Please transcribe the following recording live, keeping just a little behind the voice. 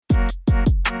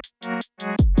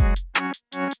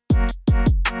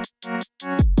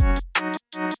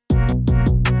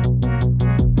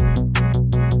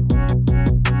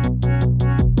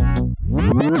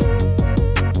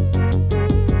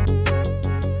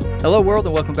Hello, world,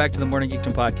 and welcome back to the Morning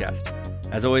Geekdom podcast.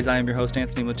 As always, I am your host,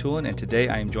 Anthony Matulin, and today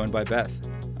I am joined by Beth.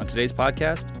 On today's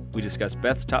podcast, we discuss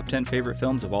Beth's top 10 favorite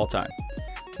films of all time.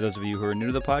 For those of you who are new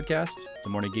to the podcast,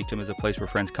 the Morning Geekdom is a place where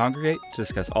friends congregate to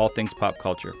discuss all things pop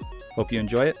culture. Hope you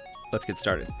enjoy it. Let's get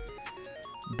started.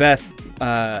 Beth,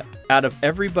 out of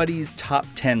everybody's top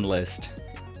 10 list,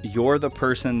 you're the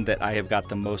person that I have got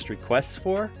the most requests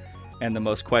for and the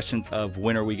most questions of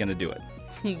when are we going to do it.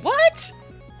 What?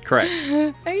 Correct.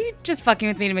 Are you just fucking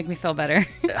with me to make me feel better?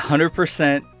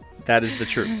 100%. That is the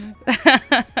truth.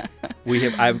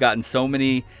 I've gotten so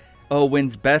many,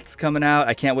 when's Beth's coming out?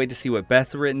 I can't wait to see what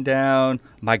Beth's written down.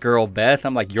 My girl Beth.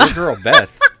 I'm like, your girl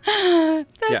Beth.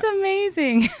 That's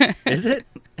amazing. Is it?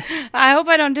 I hope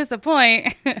I don't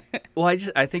disappoint. Well,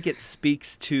 I think it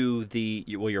speaks to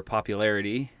your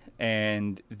popularity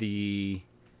and the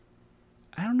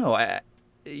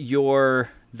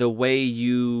way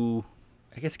you,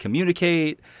 I guess,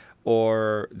 communicate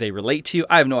or they relate to you.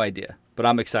 I have no idea, but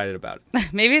I'm excited about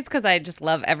it. Maybe it's because I just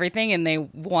love everything and they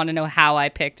want to know how I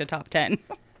picked a top 10.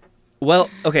 Well,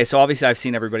 okay, so obviously I've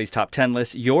seen everybody's top 10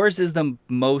 list. Yours is the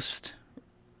most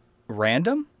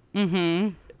random. Mm-hmm.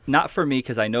 Not for me,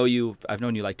 because I know you. I've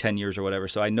known you like 10 years or whatever,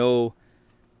 so I know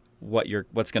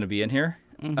what's going to be in here.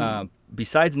 Mm-hmm.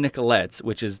 Besides Nicolette's,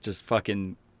 which is just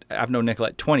fucking... I've known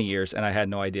Nicolette 20 years, and I had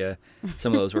no idea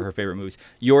some of those were her favorite movies.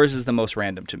 Yours is the most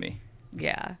random to me.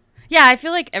 Yeah. Yeah, I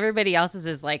feel like everybody else's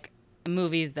is like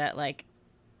movies that like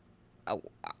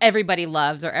everybody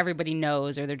loves or everybody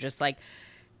knows, or they're just like,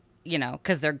 you know,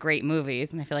 because they're great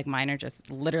movies. And I feel like mine are just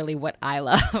literally what I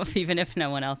love, even if no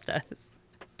one else does.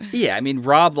 Yeah, I mean,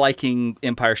 Rob liking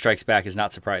Empire Strikes Back is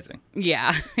not surprising.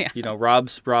 Yeah. You know,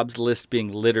 Rob's list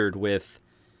being littered with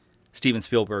Steven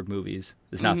Spielberg movies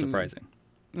is not surprising.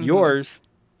 Mm-hmm. Yours,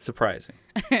 surprising.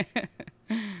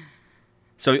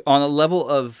 So on a level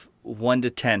of 1 to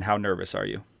 10, how nervous are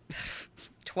you?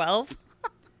 12.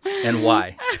 And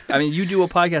why? I mean, you do a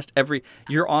podcast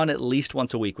you're on at least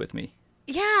once a week with me.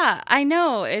 Yeah, I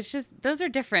know. It's just, those are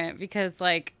different because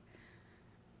like,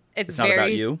 it's not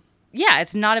about you. Yeah,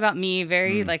 it's not about me.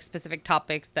 Very like specific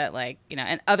topics that like, you know,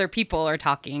 and other people are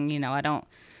talking, you know,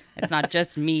 it's not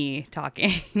just me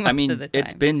talking most I mean, of the time.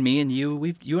 It's been me and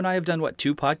you. You and I have done,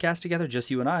 2 podcasts together? Just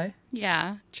you and I?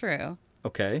 Yeah, true.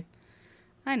 Okay.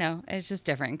 I know. It's just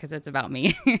different because it's about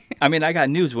me. I mean, I got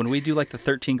news. When we do like the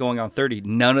 13 going on 30,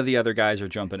 none of the other guys are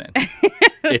jumping in.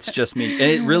 It's just me. And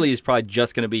it really is probably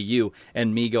just going to be you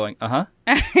and me going, uh-huh.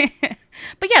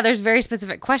 But yeah, there's very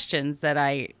specific questions that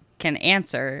I can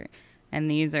answer. And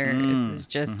this is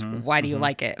just, why do you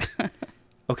like it?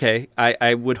 Okay,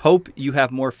 I would hope you have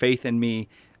more faith in me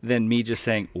than me just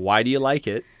saying, why do you like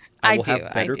it? I will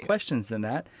have better questions than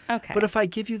that. Okay. But if I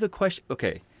give you the question,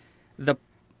 okay, the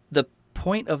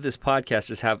point of this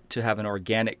podcast is to have an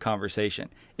organic conversation.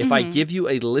 If I give you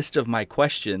a list of my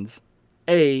questions,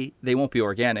 A, they won't be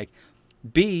organic.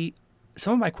 B,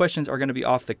 some of my questions are going to be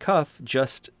off the cuff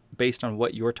just based on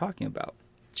what you're talking about.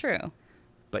 True.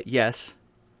 But yes,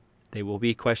 they will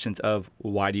be questions of,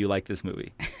 why do you like this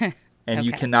movie? And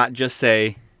you cannot just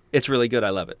say, it's really good,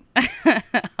 I love it.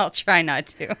 I'll try not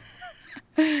to.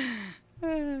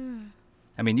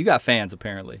 I mean, you got fans,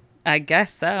 apparently. I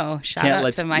guess so. Shout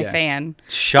out to my fan.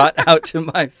 Shout out to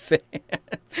my fans.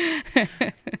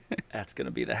 That's going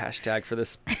to be the hashtag for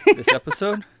this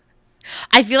episode.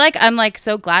 I feel like I'm like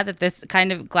so glad that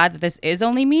this is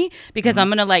only me because I'm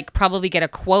going to like probably get a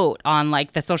quote on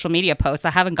like the social media posts. I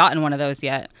haven't gotten one of those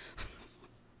yet.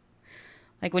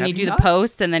 Like when you do the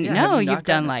posts and then, you've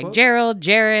done like Gerald,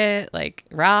 Jarrett, like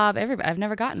Rob, everybody. I've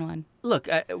never gotten one. Look,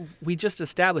 we just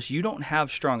established you don't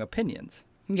have strong opinions.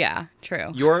 Yeah,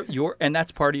 true. And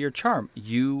that's part of your charm.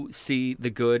 You see the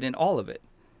good in all of it.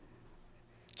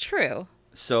 True.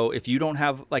 So if you don't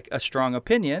have like a strong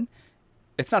opinion,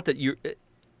 it's not that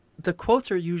the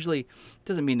quotes are usually,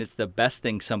 doesn't mean it's the best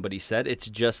thing somebody said. It's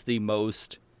just the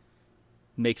most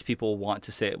makes people want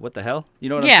to say it. What the hell? You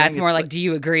know what I'm saying? Yeah, it's more like, do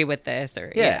you agree with this?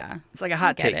 Or yeah. It's like a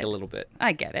hot take a little bit.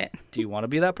 I get it. Do you want to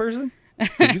be that person?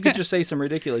 Because you could just say some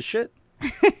ridiculous shit.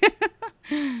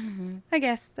 I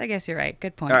guess you're right.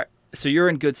 Good point. All right. So you're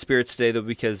in good spirits today, though,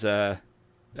 because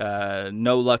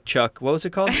No Luck Chuck, what was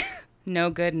it called? No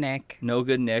Good Nick. No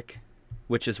Good Nick,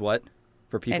 which is what?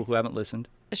 For people who haven't listened.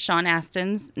 Sean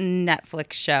Astin's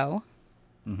Netflix show.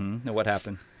 Mm-hmm. And what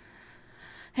happened?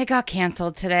 It got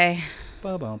canceled today.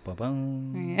 Ba-bum.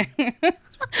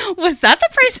 Was that the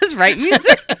Price is Right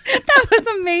music? That was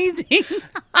amazing.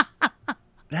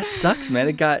 That sucks, man.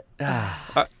 It got.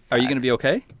 Are you going to be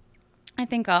okay? I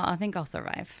think I'll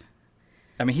survive.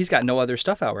 I mean, he's got no other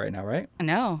stuff out right now, right?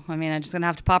 No. I mean, I'm just going to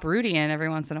have to pop Rudy in every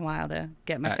once in a while to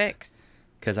get my fix.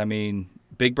 Because, I mean,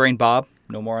 Big Brain Bob,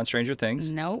 no more on Stranger Things.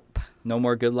 Nope. No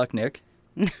more Good Luck Nick.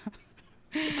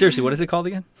 Seriously, what is it called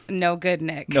again? No Good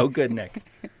Nick. No Good Nick.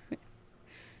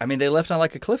 I mean, they left on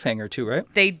like a cliffhanger too, right?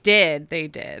 They did.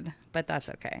 But that's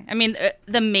okay. I mean,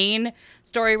 the main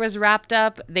story was wrapped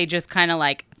up. They just kind of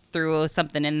like threw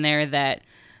something in there that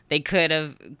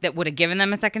that would have given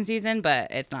them a second season, but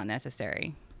it's not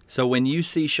necessary. So when you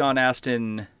see Sean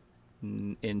Astin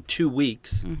in 2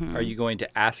 weeks, are you going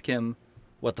to ask him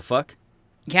what the fuck?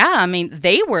 Yeah, I mean,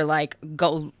 they were like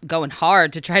going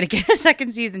hard to try to get a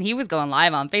second season. He was going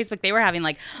live on Facebook. They were having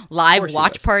like live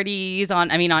watch parties on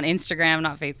Instagram,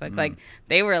 not Facebook. Like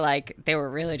they were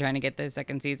really trying to get the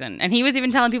second season. And he was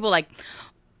even telling people like,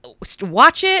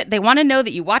 watch it. They want to know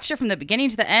that you watched it from the beginning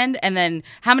to the end, and then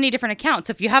how many different accounts.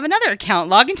 So if you have another account,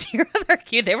 log into your other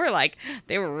account.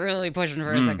 They were really pushing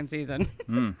for a second season.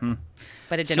 Mm-hmm.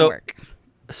 But it didn't work.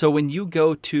 So when you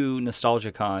go to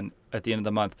NostalgiaCon at the end of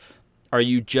the month, are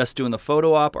you just doing the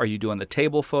photo op? Are you doing the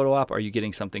table photo op? Are you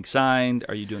getting something signed?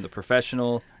 Are you doing the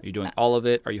professional? Are you doing all of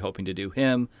it? Are you hoping to do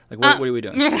him? Like, what are we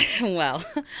doing? Well,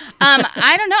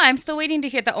 I don't know. I'm still waiting to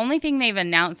hear. The only thing they've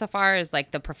announced so far is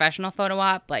like the professional photo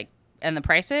op, like, and the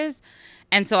prices.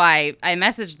 And so I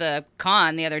messaged the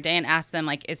con the other day and asked them,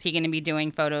 like, is he going to be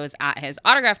doing photos at his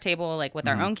autograph table, like with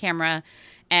our own camera?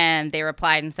 And they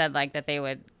replied and said like that they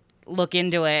would look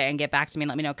into it and get back to me and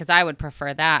let me know, because I would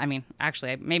prefer that. I mean,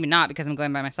 actually, maybe not, because I'm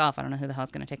going by myself. I don't know who the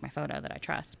hell's going to take my photo that I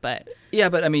trust. But yeah,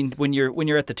 but I mean, when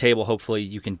you're at the table, hopefully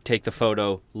you can take the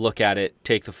photo, look at it,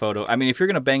 take the photo. I mean, if you're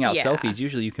going to bang out selfies,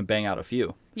 usually you can bang out a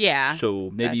few. Yeah.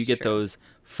 So maybe you get those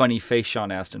funny face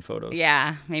Sean Astin photos.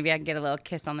 Yeah, maybe I can get a little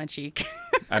kiss on the cheek.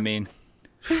 I mean,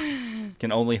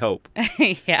 can only hope.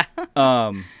 Yeah.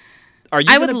 Are you?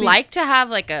 I would like to have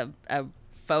like a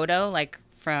photo like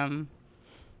from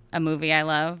a movie I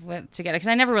love together, because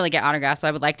I never really get autographs, but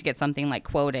I would like to get something like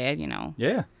quoted, you know.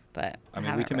 Yeah. But I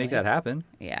mean, we can make that happen.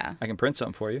 Yeah. I can print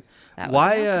something for you.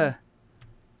 Why? Awesome.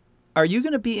 Are you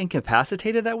going to be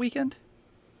incapacitated that weekend?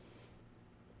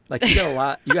 Like, you got a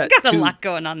lot. You got, a lot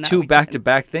going on. Two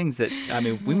back-to-back things that, I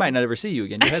mean, we might not ever see you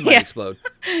again. Your head might explode.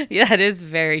 Yeah, that is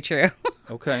very true.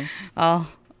 Okay. Oh,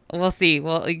 we'll see.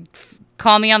 Well,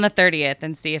 call me on the 30th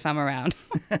and see if I'm around.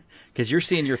 Because you're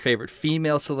seeing your favorite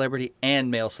female celebrity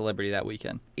and male celebrity that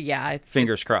weekend. Yeah.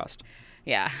 Fingers crossed.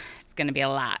 Yeah. It's going to be a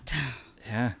lot.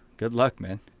 Yeah. Good luck,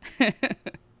 man.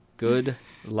 Good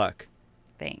luck.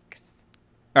 Thanks.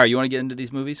 All right. You want to get into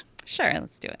these movies? Sure.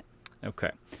 Let's do it.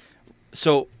 Okay.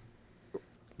 So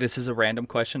this is a random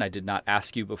question. I did not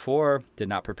ask you before, did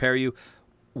not prepare you.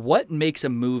 What makes a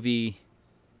movie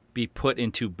be put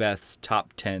into Beth's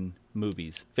top 10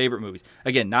 movies, favorite movies?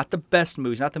 Again, not the best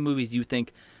movies, not the movies you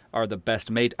think are the best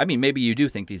made. I mean, maybe you do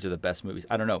think these are the best movies.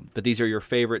 I don't know. But these are your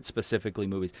favorite specifically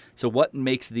movies. So what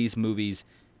makes these movies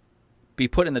be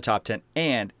put in the top 10?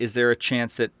 And is there a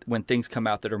chance that when things come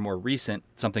out that are more recent,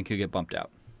 something could get bumped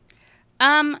out?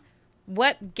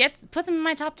 What puts them in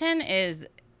my top 10 is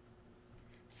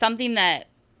something that,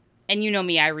 and you know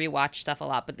me, I rewatch stuff a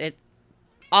lot, but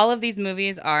all of these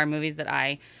movies are movies that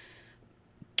I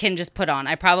can just put on.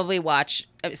 I probably watch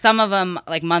some of them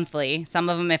like monthly. Some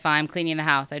of them, if I'm cleaning the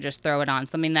house, I just throw it on.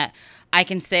 Something that I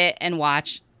can sit and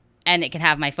watch and it can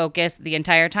have my focus the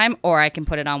entire time, or I can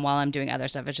put it on while I'm doing other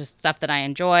stuff. It's just stuff that I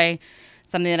enjoy,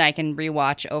 something that I can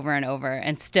rewatch over and over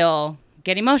and still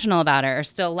get emotional about it, or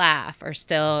still laugh, or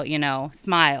still, you know,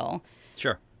 smile.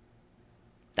 Sure.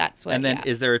 That's what. And then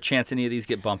is there a chance any of these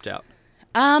get bumped out?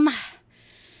 I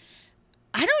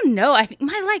don't know. I think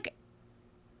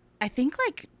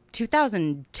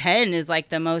 2010 is like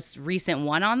the most recent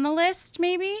one on the list,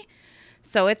 maybe.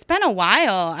 So it's been a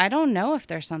while. I don't know if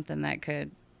there's something that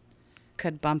could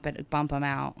bump them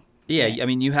out. Yeah, I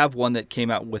mean, you have one that came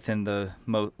out within the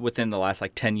last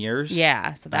like 10 years.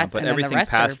 Yeah, so that's but everything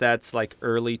past that's like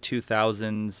early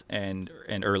 2000s and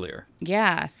earlier.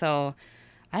 Yeah, so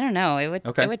I don't know. It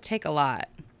would take a lot.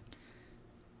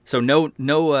 So no,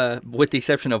 with the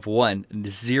exception of one,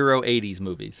 0 80s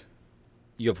movies.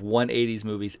 You have 1 80s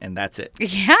movies and that's it.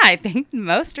 Yeah, I think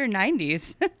most are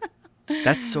 90s.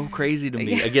 That's so crazy to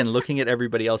me. Again, looking at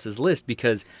everybody else's list,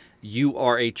 because you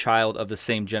are a child of the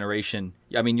same generation.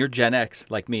 I mean, you're Gen X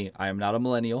like me. I am not a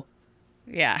millennial.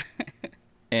 Yeah.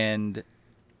 And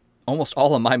almost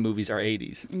all of my movies are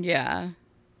 80s. Yeah.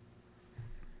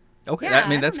 Okay. Yeah, I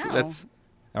mean, that's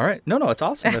all right. No, it's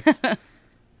awesome.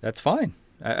 That's fine.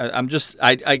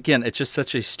 Again, it's just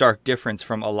such a stark difference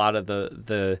from a lot of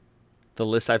the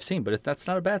list I've seen, but that's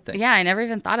not a bad thing. Yeah, I never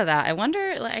even thought of that. I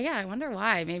wonder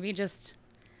why. Maybe just.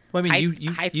 Well, I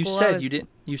mean, high school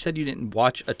you said you didn't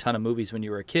watch a ton of movies when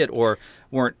you were a kid, or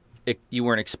weren't you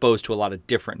weren't exposed to a lot of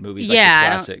different movies like Yeah, the I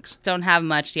classics. don't have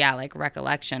much, like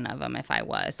recollection of them. If I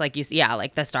was like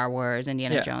like the Star Wars,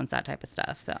 Indiana Yeah. Jones, that type of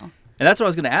stuff. So. And that's what I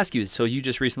was going to ask you. So you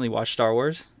just recently watched Star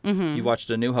Wars. Mm-hmm. You watched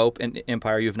A New Hope and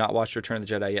Empire. You have not watched Return of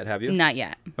the Jedi yet, have you? Not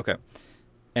yet. Okay.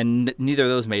 And neither of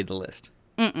those made the list.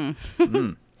 Mm-mm.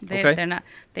 Okay. They're not.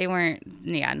 They weren't.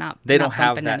 Yeah, not. They not don't have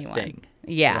bumping that anyone. thing.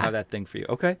 Yeah. They don't have that thing for you.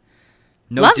 Okay.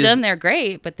 No Loved them. They're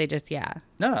great, but they just No,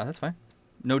 that's fine.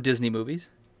 No Disney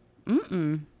movies.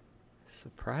 Mm-mm.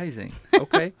 Surprising.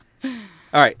 Okay.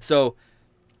 All right. So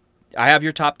I have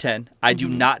your top 10. I do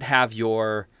not have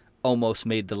your almost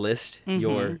made the list.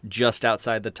 You're just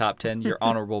outside the top 10. Your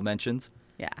honorable mentions.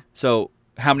 Yeah. So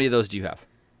how many of those do you have?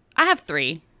 I have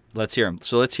 3. Let's hear them.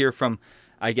 So let's hear from,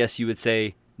 I guess you would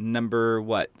say, number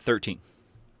 13.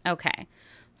 Okay.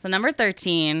 So number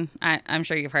 13, I'm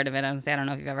sure you've heard of it. I don't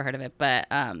know if you've ever heard of it, but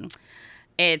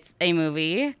it's a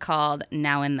movie called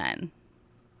Now and Then.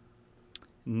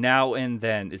 Now and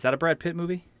Then. Is that a Brad Pitt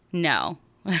movie? No.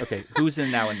 Okay. Who's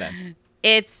in Now and Then?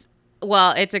 It's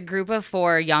a group of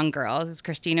 4 young girls. It's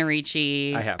Christina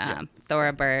Ricci,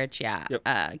 Thora Birch,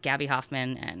 Gabby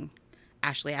Hoffman, and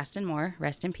Ashley Aston Moore.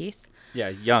 Rest in peace. Yeah,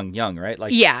 young, right?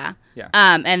 Like yeah. Yeah.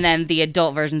 And then the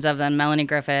adult versions of them: Melanie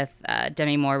Griffith,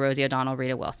 Demi Moore, Rosie O'Donnell,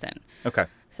 Rita Wilson. Okay.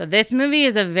 So this movie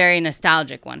is a very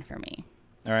nostalgic one for me.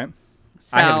 All right.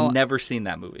 So, I have never seen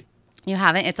that movie. You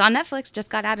haven't? It's on Netflix. Just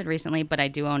got added recently, but I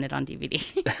do own it on DVD.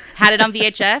 Had it on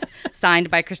VHS, signed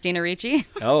by Christina Ricci.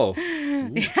 Oh.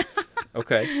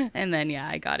 Okay. And then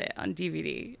I got it on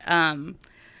DVD.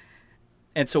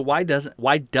 And so why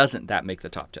doesn't that make the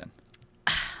top 10?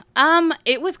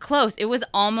 It was close. It was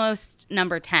almost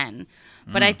number 10.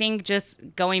 But I think just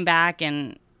going back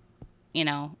and,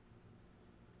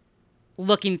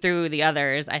 looking through the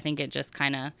others, I think it just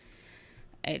kind of,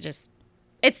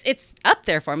 it's up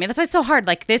there for me. That's why it's so hard.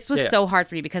 Like, this was so hard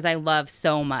for me because I love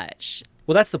so much.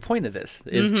 Well, that's the point of this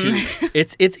is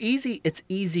it's easy. It's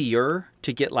easier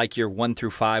to get like your 1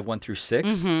 through 5, 1 through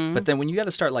 6. But then when you got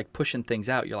to start like pushing things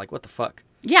out, you're like, what the fuck?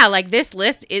 Yeah, like this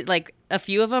list, like a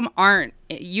few of them aren't.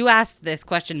 You asked this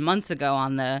question months ago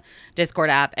on the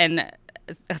Discord app, and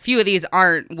a few of these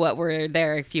aren't what were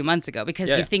there a few months ago because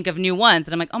you think of new ones,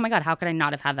 and I'm like, oh my god, how could I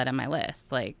not have had that on my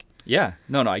list? Like, yeah,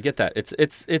 no, I get that.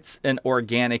 It's an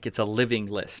organic, it's a living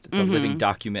list, it's a living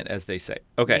document, as they say.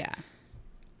 Okay, yeah.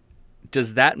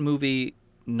 Does that movie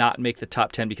not make the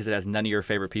top 10 because it has none of your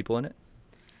favorite people in it?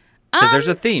 Because there's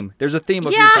a theme. There's a theme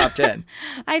of your top 10.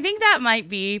 I think that might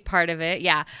be part of it.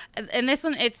 Yeah. And this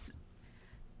one, it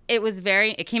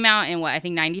came out in I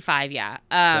think 95. Yeah.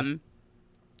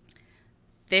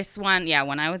 This one,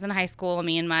 when I was in high school,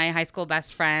 me and my high school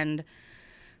best friend,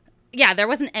 there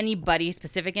wasn't anybody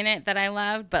specific in it that I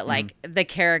loved, but like the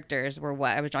characters were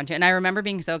what I was drawn to. And I remember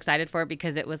being so excited for it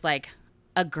because it was like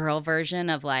a girl version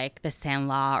of like The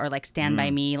Sandlot or like Stand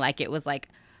By Me. Like it was like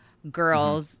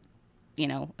girls,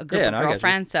 a group of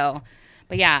girlfriends. So,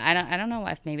 but I don't know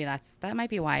if maybe that might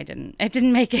be why it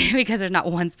didn't make it because there's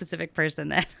not one specific person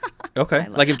that. Okay.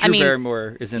 Like if Drew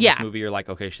Barrymore is in this movie, you're like,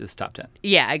 okay, she's top 10.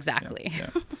 Yeah, exactly. Yeah.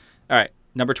 All right.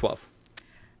 Number 12.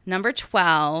 Number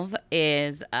 12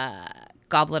 is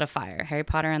Goblet of Fire, Harry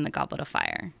Potter and the Goblet of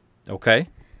Fire. Okay.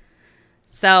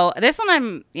 So this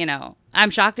one I'm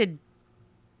shocked it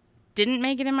didn't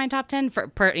make it in my top 10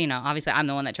 obviously I'm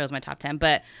the one that chose my top 10,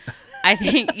 but I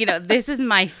think, this is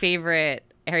my favorite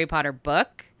Harry Potter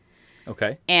book.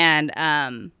 Okay.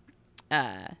 And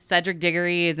Cedric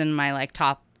Diggory is in my like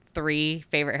top 3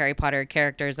 favorite Harry Potter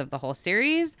characters of the whole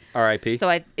series. R.I.P. So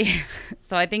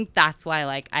I think that's why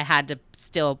like I had to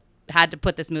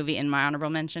put this movie in my honorable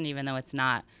mention even though it's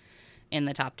not in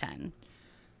the top 10.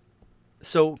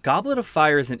 So Goblet of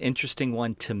Fire is an interesting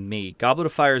one to me. Goblet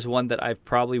of Fire is one that I've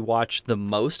probably watched the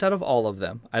most out of all of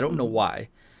them. I don't know why.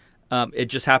 It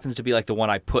just happens to be like the one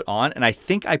I put on. And I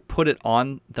think I put it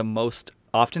on the most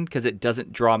often because it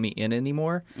doesn't draw me in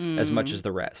anymore as much as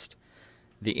the rest.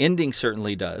 The ending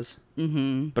certainly does.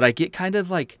 But I get kind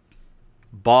of like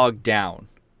bogged down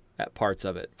at parts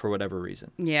of it for whatever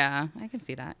reason. Yeah, I can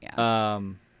see that. Yeah.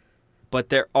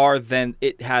 But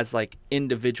it has like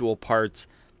individual parts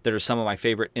that are some of my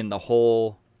favorite in the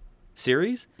whole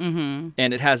series. And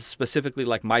it has specifically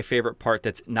like my favorite part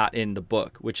that's not in the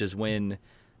book, which is when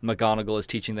McGonagall is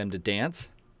teaching them to dance.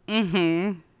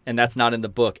 And that's not in the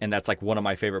book, and that's like one of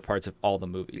my favorite parts of all the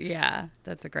movies. Yeah,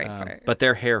 that's a great part. But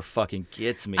their hair fucking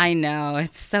gets me. I know,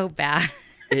 it's so bad.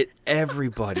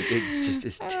 Everybody, it just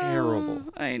is terrible.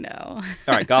 I know.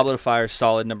 All right, Goblet of Fire,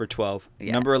 solid number 12.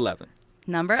 Yes. Number 11.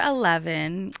 Number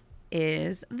 11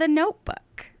 is The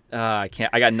Notebook. I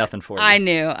got nothing for you. I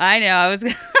knew. I was.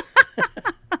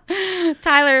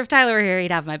 Tyler, if Tyler were here,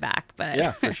 he'd have my back. But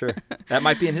Yeah, for sure. That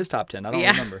might be in his top 10. I don't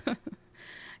remember.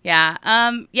 Yeah,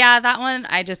 that one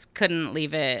I just couldn't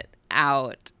leave it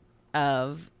out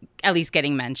of at least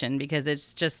getting mentioned because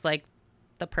it's just like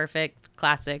the perfect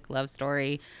classic love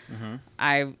story. Mm-hmm.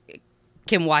 I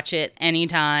can watch it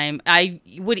anytime. I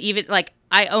would even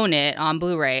I own it on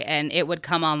Blu-ray and it would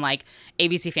come on like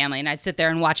ABC Family and I'd sit there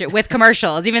and watch it with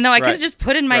commercials, even though I could have just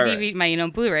put in my DVD, my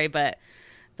Blu-ray, but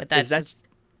that's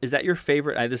is that your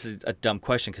favorite? This is a dumb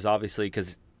question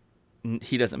because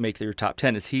he doesn't make your top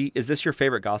 10. Is this your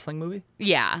favorite Gosling movie?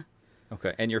 Yeah.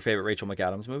 Okay. And your favorite Rachel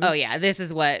McAdams movie? Oh yeah. This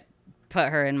is what put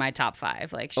her in my top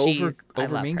 5. Like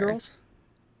over Mean her. Girls?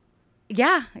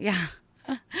 Yeah. Yeah.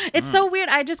 It's so weird.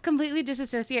 I just completely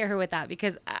disassociate her with that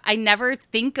because I never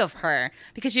think of her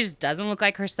because she just doesn't look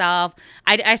like herself.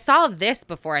 I saw this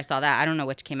before I saw that. I don't know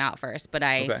which came out first, but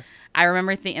I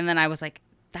remember and then I was like,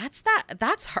 that's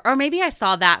her. Or maybe I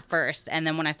saw that first. And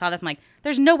then when I saw this, I'm like,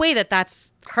 there's no way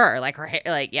that's her. Like her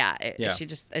hair, she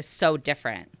just is so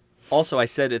different. Also, I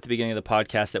said at the beginning of the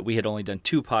podcast that we had only done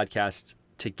 2 podcasts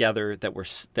together that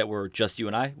were just you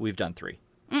and I. We've done 3.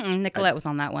 Nicolette was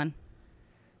on that one.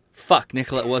 Fuck,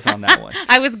 Nicolette was on that one.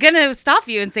 I was going to stop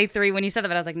you and say 3 when you said that,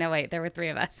 but I was like, no, wait, there were 3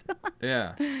 of us.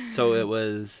 Yeah. So it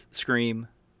was Scream.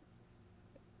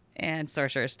 And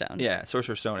Sorcerer's Stone. Yeah,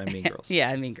 Sorcerer's Stone and Mean Girls.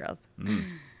 Yeah, Mean Girls.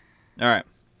 All right.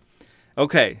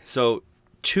 Okay, so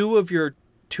 2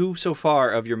 so far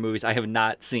of your movies I have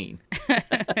not seen.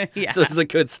 Yeah. So this is a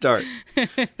good start.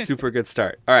 Super good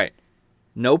start. All right.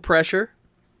 No Pressure.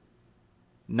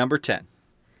 Number 10.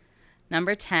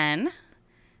 Number 10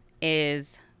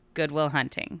 is Good Will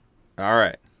Hunting. All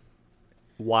right.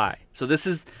 Why? So this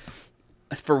is,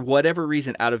 for whatever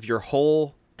reason, out of your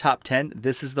whole top 10,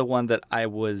 this is the one that I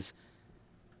was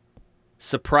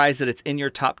surprised that it's in your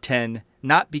top 10,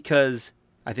 not because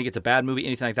I think it's a bad movie,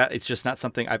 anything like that. It's just not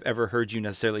something I've ever heard you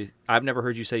I've never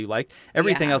heard you say you like.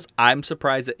 Everything else, I'm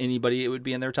surprised that anybody it would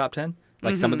be in their top 10,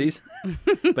 like some of these,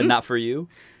 but not for you.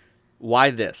 Why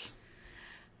this?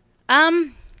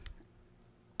 A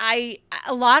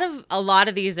lot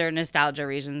of these are nostalgia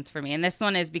reasons for me, and this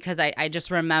one is because I just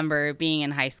remember being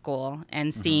in high school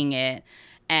and seeing it,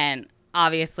 and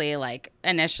obviously, like,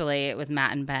 initially it was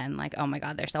Matt and Ben, like, oh my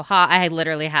God, they're so hot. I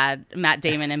literally had Matt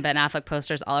Damon and Ben Affleck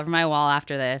posters all over my wall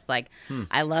after this. Like,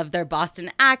 I love their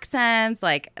Boston accents.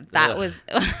 Like, that was,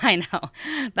 I know,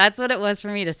 that's what it was for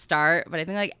me to start. But I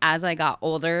think, like, as I got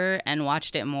older and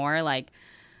watched it more, like,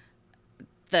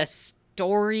 the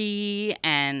story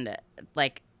and,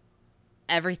 like,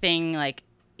 everything, like,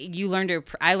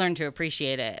 I learned to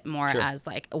appreciate it more as,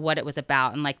 like, what it was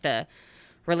about and, like, the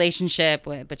relationship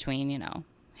between,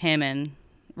 him and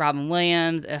Robin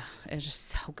Williams. Ugh, it was just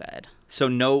so good. So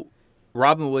no,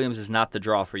 Robin Williams is not the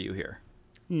draw for you here.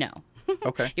 No.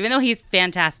 Okay. Even though he's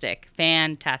fantastic.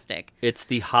 It's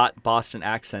the hot Boston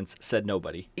accents, said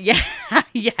nobody. Yeah.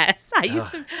 Yes. I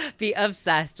used to be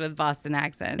obsessed with Boston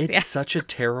accents. It's such a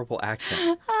terrible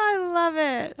accent. I love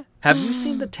it. Have you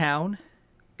seen The Town?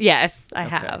 Yes, I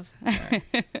have. Right.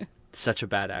 Such a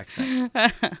bad accent.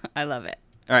 I love it.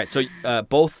 All right, so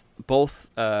both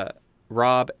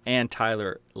Rob and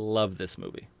Tyler love this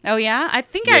movie. Oh yeah, I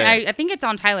think I think it's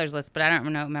on Tyler's list, but I don't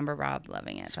remember Rob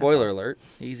loving it. Spoiler alert!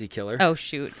 Easy killer. Oh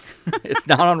shoot! It's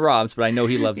not on Rob's, but I know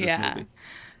he loves this movie.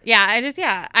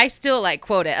 Yeah, I still like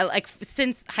quote it. Like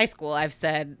since high school, I've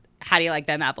said, "How do you like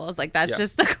them apples?" Like that's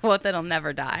just the quote that'll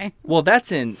never die. Well, I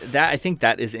think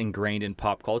that is ingrained in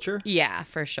pop culture. Yeah,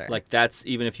 for sure. Like that's,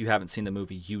 even if you haven't seen the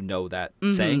movie, you know that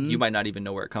saying. You might not even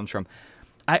know where it comes from.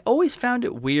 I always found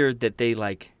it weird that they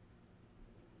like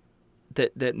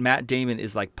that Matt Damon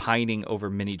is like pining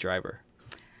over Minnie Driver.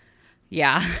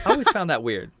 Yeah. I always found that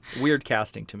weird. Weird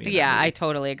casting to me. Yeah, I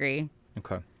totally agree.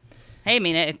 Okay. Hey, I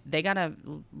mean, they got a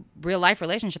real life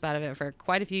relationship out of it for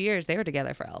quite a few years. They were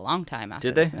together for a long time after.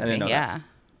 Did they? This movie. I didn't know that.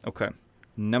 Okay.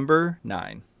 Number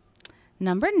 9.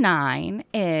 Number 9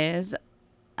 is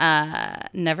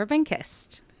Never Been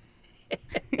Kissed.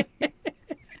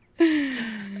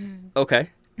 Okay.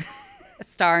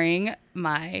 Starring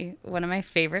one of my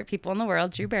favorite people in the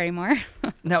world, Drew Barrymore.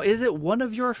 Now, is it one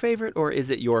of your favorite, or is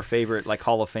it your favorite, like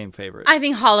Hall of Fame favorite? I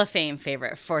think Hall of Fame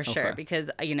favorite for sure, because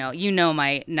you know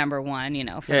my number one,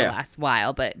 for the last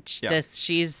while. But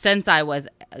she's since I was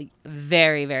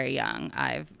very, very young.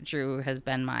 Drew has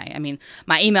been my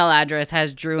email address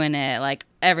has Drew in it. Like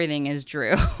everything is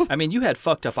Drew. I mean, you had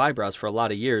fucked up eyebrows for a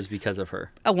lot of years because of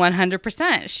her.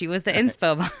 100%. She was the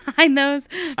inspo behind those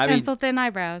pencil thin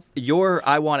eyebrows. Your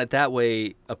I Want It That Way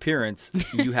appearance,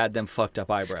 you had them fucked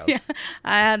up eyebrows. Yeah,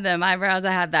 I had them eyebrows.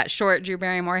 I had that short Drew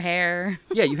Barrymore hair.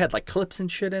 Yeah, you had like clips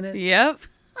and shit in it. Yep.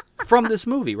 from this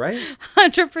movie, right?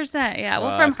 100%. Yeah.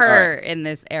 Well, from Fuck. her All right. in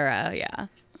this era. Yeah.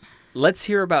 Let's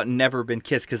hear about Never Been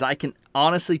Kissed, because I can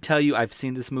honestly tell you I've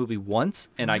seen this movie once,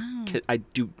 and I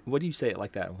do. What do you say it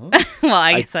like that? Huh? Well,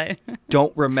 I guess I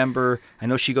don't remember. I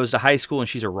know she goes to high school and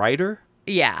she's a writer.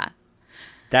 Yeah.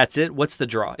 That's it. What's the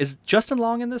draw? Is Justin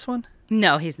Long in this one?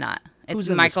 No, he's not. It's Who's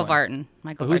in Michael this one? Vartan.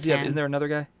 Michael Who's the Vartan. other? Isn't there another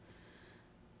guy?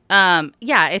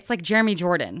 Yeah, it's like Jeremy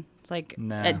Jordan. It's like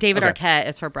David Arquette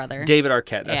is her brother. David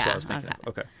Arquette. That's Yeah, what I was thinking of.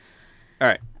 Okay. All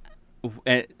right.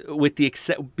 With the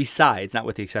besides, not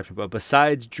with the exception, but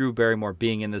besides Drew Barrymore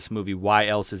being in this movie, why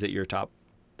else is it your top?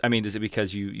 I mean, is it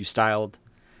because you styled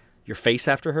your face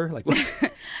after her? Like, what?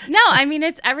 No, I mean,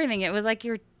 it's everything. It was like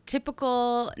your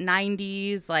typical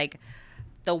 90s, like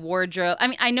the wardrobe. I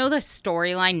mean, I know the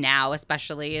storyline now,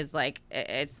 especially, is like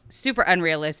it's super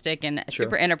unrealistic and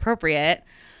super inappropriate.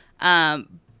 But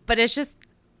it's just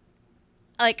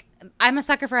like I'm a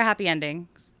sucker for a happy ending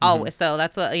always. So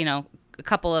that's what, a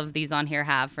couple of these on here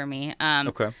have for me.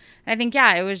 Okay. I think,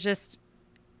 yeah, it was just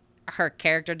her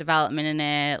character development in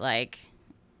it. Like,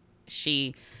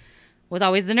 she was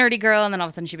always the nerdy girl, and then all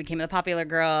of a sudden she became the popular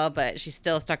girl, but she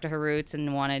still stuck to her roots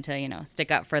and wanted to, stick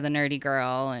up for the nerdy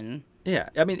girl. And yeah,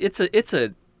 I mean, it's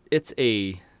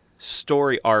a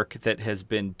story arc that has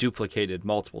been duplicated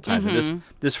multiple times. And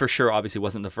this for sure obviously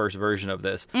wasn't the first version of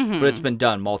this, but it's been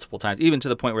done multiple times, even to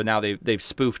the point where now they've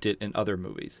spoofed it in other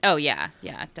movies. Oh yeah,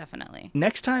 definitely.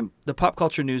 Next time, the Pop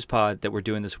Culture News Pod that we're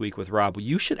doing this week with Rob,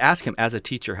 you should ask him as a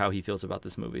teacher how he feels about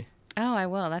this movie. Oh, I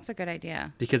will. That's a good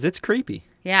idea. Because it's creepy.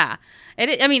 Yeah.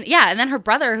 I mean, yeah, and then her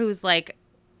brother, who's like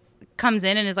comes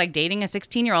in and is like dating a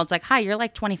 16-year-old. It's like, hi, you're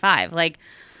like 25. Like,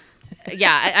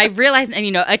 yeah, I realized,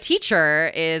 and a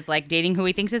teacher is like dating who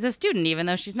he thinks is a student, even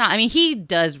though she's not. I mean, he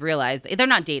does realize they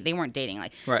weren't dating.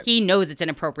 Like, He knows it's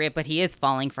inappropriate, but he is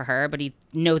falling for her, but he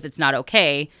knows it's not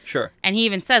okay. Sure. And he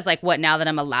even says, like, what, now that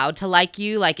I'm allowed to like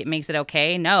you, like, it makes it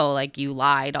okay? No, like, you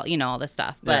lied, all this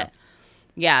stuff. But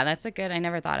yeah, that's I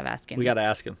never thought of asking. We got to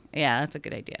ask him. Yeah, that's a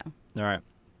good idea. All right.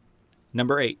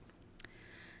 Number 8.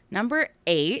 Number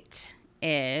 8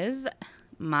 is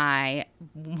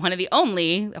one of the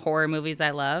only horror movies I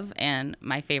love, and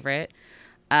my favorite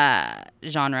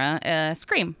genre,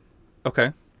 Scream.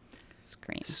 Okay.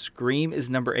 Scream is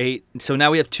number 8. So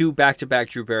now we have 2 back-to-back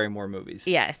Drew Barrymore movies.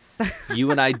 Yes.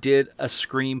 You and I did a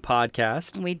Scream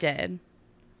podcast. We did.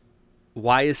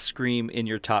 Why is Scream in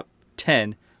your top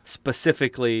 10?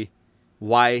 Specifically,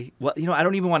 why? Well, I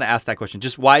don't even want to ask that question.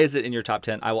 Just why is it in your top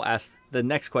 10? I will ask the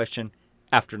next question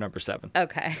after number 7.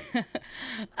 Okay.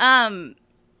 I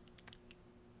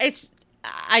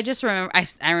just remember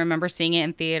I remember seeing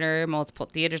it in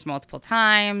multiple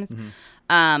times.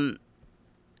 Mm-hmm.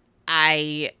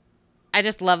 I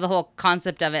just love the whole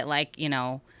concept of it. Like,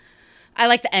 I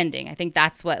like the ending. I think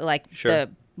that's what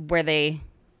where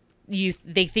you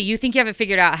think you have it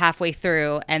figured out halfway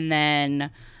through, and then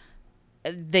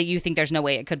that you think there's no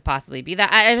way it could possibly be that.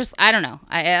 I don't know.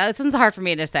 This one's hard for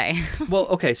me to say. Well,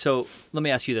 okay, so let me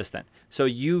ask you this then. So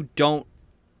you don't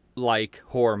like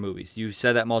horror movies. You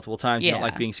said that multiple times. You don't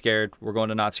like being scared. We're going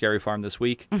to Not Scary Farm this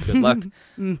week. Good luck.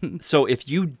 So if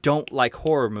you don't like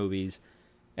horror movies,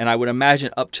 and I would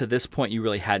imagine up to this point you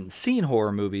really hadn't seen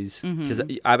horror movies, because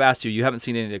I've asked you haven't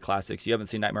seen any of the classics. You haven't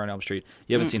seen Nightmare on Elm Street.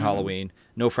 You haven't seen Halloween.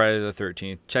 No Friday the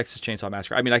 13th. Texas Chainsaw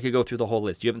Massacre. I mean, I could go through the whole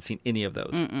list. You haven't seen any of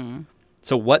those.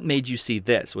 So what made you see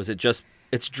this? Was it just,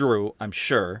 it's Drew, I'm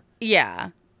sure. Yeah.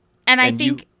 And I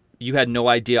think... You had no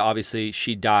idea, obviously,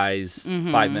 she dies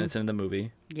 5 minutes into the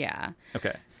movie. Yeah.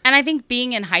 Okay. And I think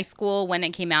being in high school when it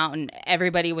came out and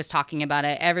everybody was talking about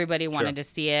it, everybody wanted to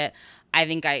see it. I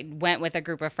think I went with a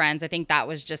group of friends. I think that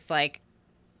was just like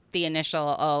the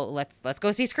initial, let's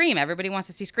go see Scream. Everybody wants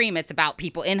to see Scream. It's about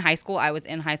people in high school. I was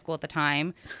in high school at the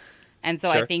time. And so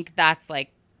I think that's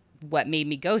like what made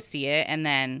me go see it. And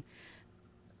then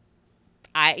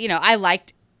I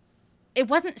liked, it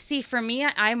wasn't, for me,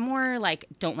 I'm more like,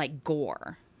 don't like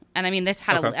gore. And I mean, this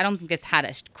had I don't think this had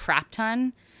a crap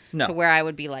ton to where I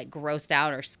would be like grossed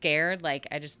out or scared. Like,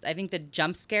 I think the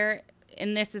jump scare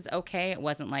in this is okay. It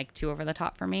wasn't like too over the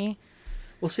top for me.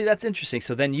 Well, see, that's interesting.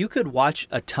 So then you could watch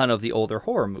a ton of the older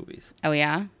horror movies. Oh,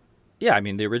 yeah? Yeah, I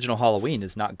mean, the original Halloween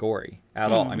is not gory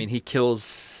at all. I mean, he kills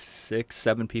 6,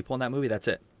 7 people in that movie. That's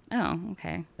it. Oh,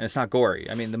 okay. And it's not gory.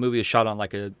 I mean, the movie is shot on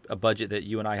like a budget that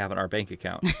you and I have in our bank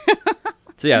account.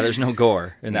 So yeah, there's no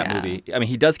gore in that movie. I mean,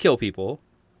 he does kill people,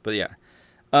 but yeah.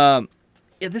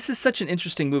 This is such an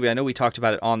interesting movie. I know we talked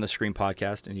about it on the Scream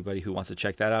podcast. Anybody who wants to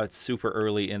check that out, it's super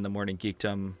early in the Morning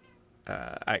Geekdom.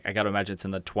 I got to imagine it's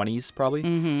in the 20s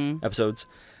probably episodes.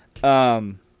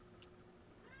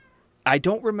 I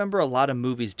don't remember a lot of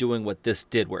movies doing what this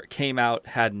did, where it came out,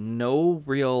 had no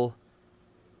real...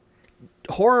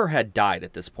 Horror had died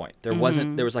at this point. There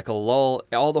was like a lull.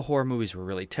 All the horror movies were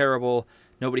really terrible.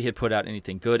 Nobody had put out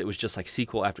anything good. It was just like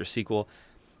sequel after sequel.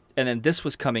 And then this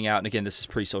was coming out, and again, this is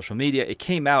pre-social media. It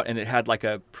came out, and it had like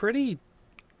a pretty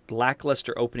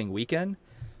lackluster opening weekend.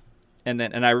 And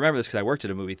I remember this because I worked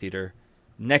at a movie theater.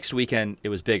 Next weekend, it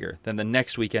was bigger. Then the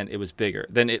next weekend, it was bigger.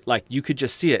 Then it, like, you could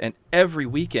just see it. And every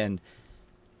weekend,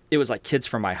 it was like kids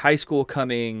from my high school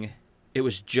coming. It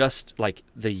was just like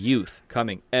the youth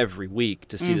coming every week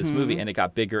to see this movie, and it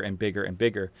got bigger and bigger and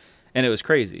bigger. And it was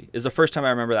crazy. It was the first time I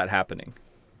remember that happening.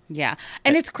 Yeah.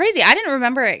 And it's crazy. I didn't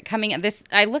remember it coming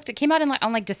it came out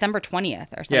on like December 20th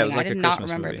or something. Yeah, it was like I did a not Christmas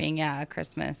remember movie. it being a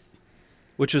Christmas.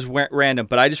 Which was random,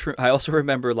 but I also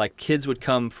remember like kids would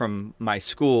come from my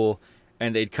school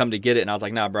and they'd come to get it, and I was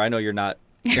like, "Nah, bro, I know you're not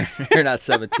you're not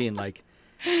 17, like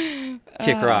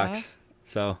kick rocks."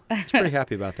 So, I was pretty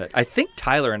happy about that. I think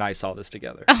Tyler and I saw this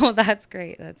together. Oh, that's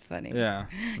great. That's funny. Yeah.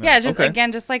 Yeah,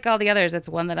 again, just like all the others, it's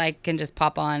one that I can just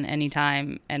pop on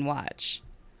anytime and watch.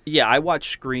 Yeah, I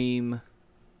watch Scream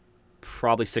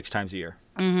probably 6 times a year.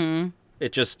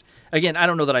 It just, again, I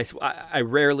don't know that I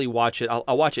rarely watch it.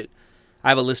 I'll watch it. I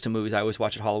have a list of movies I always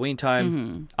watch at Halloween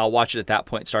time. I'll watch it at that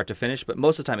point, start to finish. But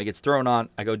most of the time, it gets thrown on.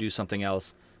 I go do something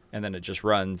else, and then it just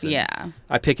runs. And Yeah.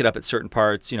 I pick it up at certain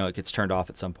parts. It gets turned off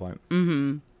at some point.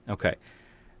 Okay.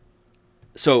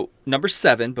 So, number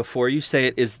 7, before you say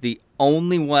it, is the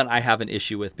only one I have an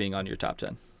issue with being on your top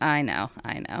 10. I know.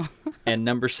 And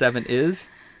number 7 is?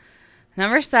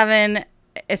 Number 7,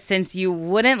 since you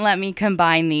wouldn't let me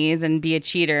combine these and be a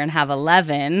cheater and have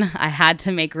 11, I had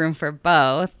to make room for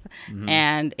both,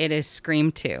 and it is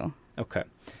Scream 2. Okay.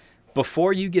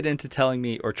 Before you get into telling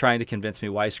me or trying to convince me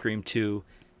why Scream 2,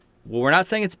 well, we're not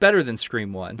saying it's better than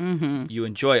Scream 1. You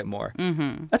enjoy it more.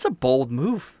 That's a bold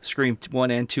move, Scream 1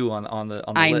 and 2 on the list.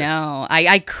 I know.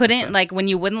 I couldn't, like, when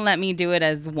you wouldn't let me do it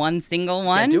as one single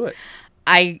one. Can't do it.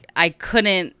 I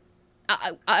couldn't.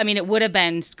 I mean, it would have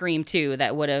been Scream 2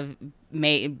 that would have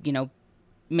made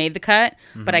the cut,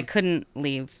 but I couldn't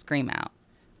leave Scream out.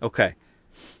 Okay.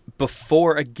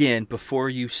 Before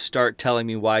you start telling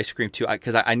me why Scream 2,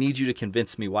 because I need you to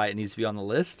convince me why it needs to be on the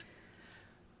list.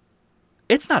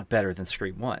 It's not better than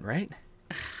Scream 1, right?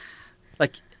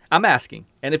 Like, I'm asking.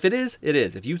 And if it is, it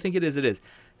is. If you think it is, it is.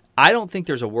 I don't think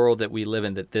there's a world that we live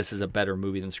in that this is a better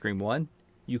movie than Scream 1.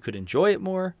 You could enjoy it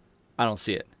more. I don't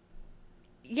see it.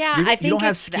 Yeah, I think you don't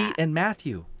have it's Skeet that. and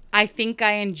Matthew. I think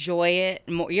I enjoy it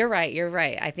more. You're right.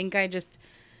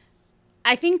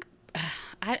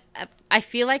 I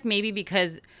feel like maybe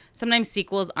because sometimes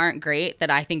sequels aren't great, that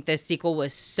I think this sequel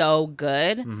was so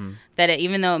good that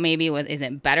even though it maybe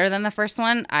isn't better than the first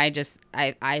one, I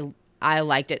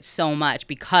liked it so much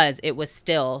because it was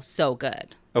still so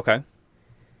good. Okay.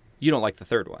 You don't like the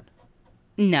third one.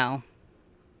 No.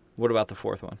 What about the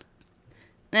fourth one?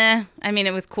 I mean,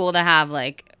 it was cool to have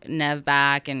like Nev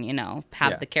back and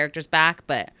have the characters back,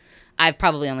 but I've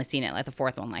probably only seen it like the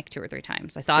fourth one like 2 or 3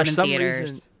 times. I saw it in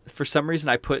theaters. For some reason,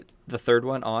 I put the third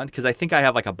one on because I think I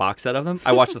have like a box set of them.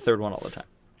 I watch the third one all the time.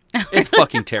 It's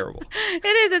fucking terrible. It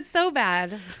is. It's so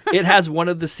bad. It has one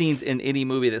of the scenes in any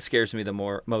movie that scares me the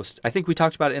most. I think we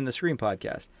talked about it in the Scream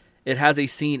podcast. It has a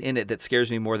scene in it that scares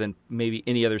me more than maybe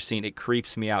any other scene. It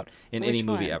creeps me out in any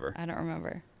movie ever. I don't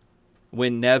remember.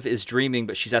 When Nev is dreaming,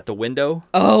 but she's at the window.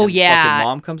 Oh, and yeah. fucking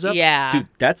mom comes up. Yeah. Dude,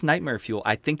 that's nightmare fuel.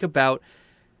 I think about,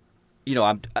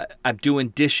 I'm doing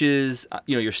dishes.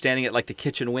 You're standing at like the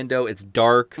kitchen window. It's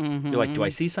dark. You're like, do I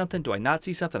see something? Do I not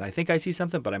see something? I think I see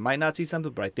something, but I might not see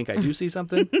something, but I think I do see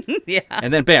something. Yeah.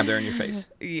 And then bam, they're in your face.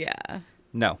 Yeah.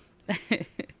 No.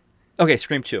 Okay,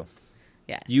 Scream 2.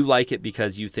 Yeah. You like it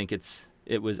because you think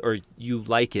you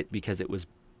like it because it was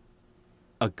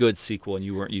a good sequel and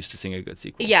you weren't used to seeing a good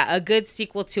sequel. Yeah, a good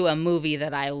sequel to a movie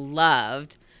that I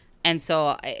loved. And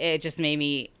so it just made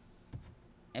me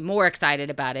more excited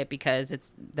about it because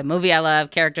it's the movie I love,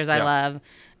 characters I love,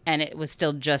 and it was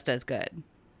still just as good.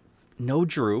 No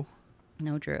Drew.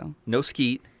 No Drew. No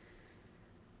Skeet.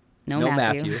 No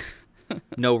Matthew.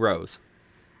 No Rose.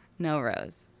 No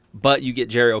Rose. But you get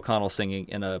Jerry O'Connell singing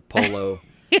in a polo.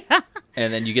 Yeah.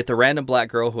 And then you get the random black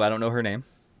girl who I don't know her name.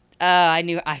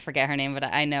 I forget her name, but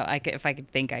I know if I could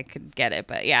think I could get it.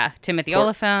 But yeah, Timothy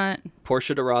Olyphant.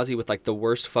 Portia de Rossi with like the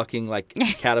worst fucking like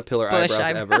caterpillar eyebrows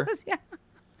ever. Yeah.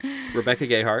 Rebecca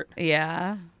Gayheart.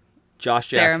 Yeah. Josh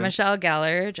Jackson. Sarah Michelle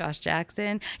Gellar, Josh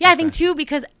Jackson. Yeah, okay. I think too,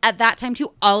 because at that time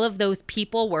too, all of those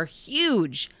people were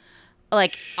huge,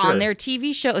 like on their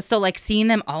TV shows. So like seeing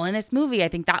them all in this movie, I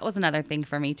think that was another thing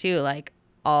for me too. Like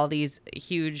all these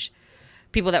huge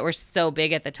people that were so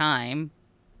big at the time.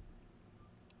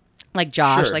 like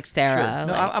Josh, Sure, like Sarah. Sure.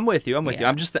 No, like, I'm with you. I'm with you. yeah.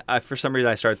 I'm just for some reason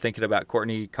I started thinking about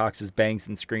Courtney Cox's bangs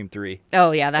in Scream 3.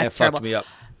 Oh yeah, And that's it terrible. fucked me up.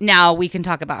 Now we can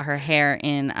talk about her hair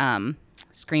in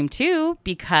Scream 2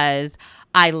 because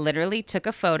I literally took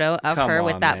a photo of Come her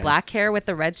with on, that man. black hair with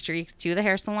the red streaks to the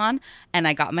hair salon, and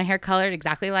I got my hair colored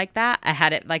exactly like that. I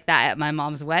had it like that at my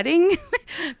mom's wedding.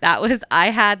 I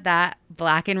had that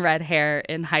black and red hair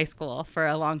in high school for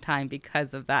a long time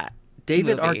because of that.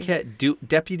 David movie. Arquette,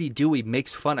 Deputy Dewey,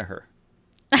 makes fun of her.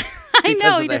 I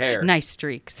know of he the did. hair. Nice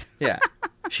streaks. Yeah.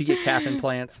 She get calf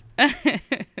implants. All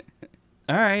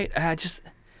right.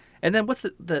 And then what's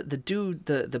the dude,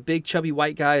 the big chubby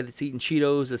white guy that's eating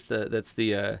Cheetos? That's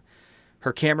the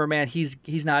her cameraman.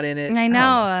 He's not in it. I know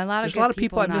a lot of There's good a lot of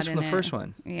people I not missed from in the it. first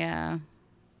one. Yeah,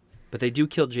 But they do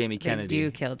kill Jamie Kennedy. they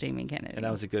do kill Jamie Kennedy, And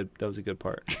that was a good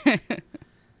part.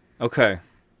 Okay.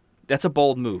 That's a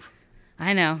bold move.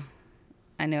 I know.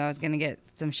 I knew I was gonna get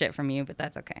some shit from you, but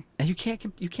that's okay. And you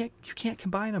can't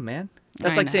combine them, man.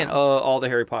 That's I like saying, know. "Oh, all the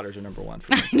Harry Potters are number one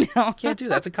for me." No. You can't do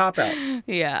that. That's a cop out.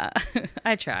 Yeah,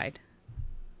 I tried.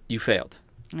 You failed.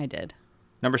 I did.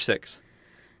 Number 6.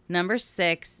 Number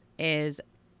 6 is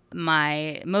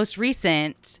my most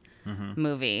recent Mm-hmm.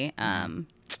 movie, and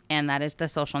that is The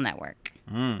Social Network.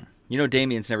 You know,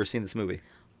 Damien's never seen this movie.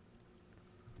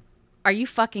 Are you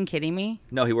fucking kidding me?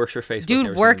 No, he works for Facebook. Dude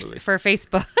Never works seen the movie. for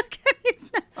Facebook.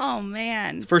 Oh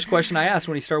man, First question I asked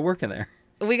when he started working there.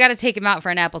 we got to take him out for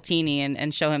an Appletini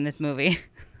and show him this movie.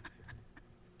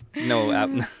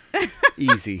 No,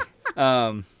 easy.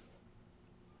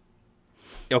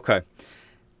 Okay.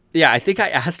 Yeah, I think I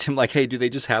asked him like, "Hey, do they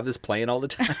just have this playing all the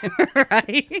time?"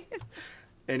 Right?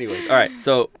 Anyways, all right.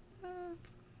 So,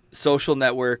 Social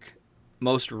Network,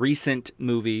 most recent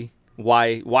movie.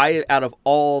 Why out of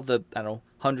all the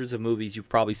hundreds of movies you've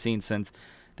probably seen since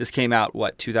this came out?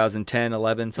 What 2010,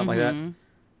 11, something like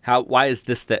that. Why is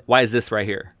this right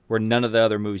here where none of the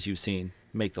other movies you've seen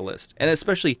make the list? And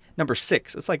especially number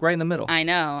 6. It's like right in the middle. I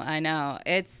know.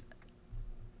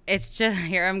 It's just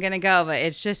here I'm gonna go, but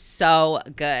it's just so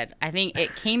good. I think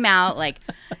it came out like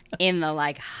in the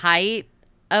like height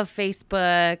of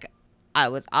Facebook. I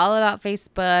was all about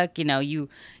Facebook. You know, you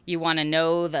want to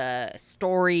know the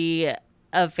story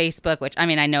of Facebook, which I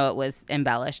mean I know it was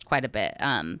embellished quite a bit.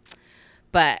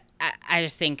 But I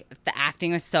just think the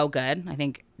acting was so good. I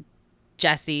think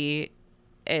Jesse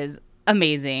is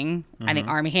amazing. I think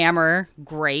Armie Hammer,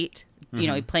 great. You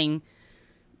know, playing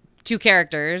 2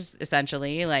 characters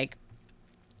essentially, like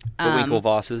The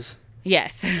Winklevosses.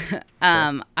 yes.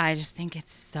 I just think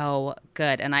it's so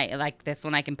good, and I like this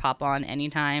one. I can pop on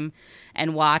anytime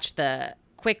and watch the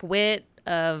quick wit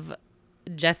of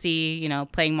Jesse. You know,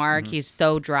 playing Mark. He's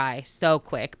so dry, so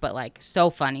quick, but like so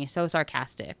funny, so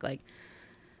sarcastic. Like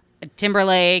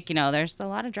Timberlake. You know, there's a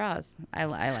lot of draws. I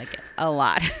like it a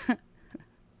lot.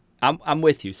 I'm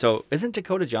with you. So isn't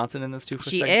Dakota Johnson in this too? For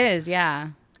She a second? is, yeah.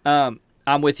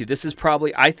 I'm with you. This is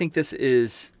probably. I think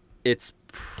it's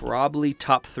probably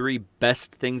top 3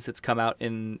 best things that's come out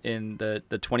in the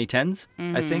 2010s.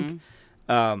 I think.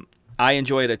 I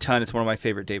enjoy it a ton. It's one of my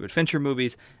favorite David Fincher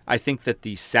movies. I think that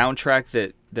the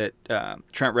soundtrack that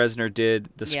Trent Reznor did,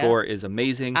 the score is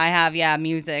amazing. I have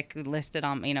music listed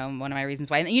on one of my reasons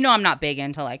why. And I'm not big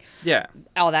into like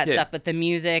all that stuff, but the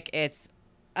music, it's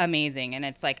amazing, and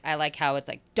it's like I like how it's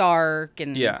like dark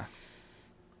and yeah,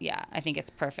 I think it's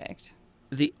perfect.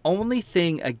 The only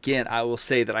thing, again, I will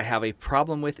say that I have a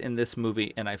problem with in this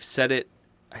movie, and I've said it,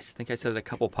 I think I said it a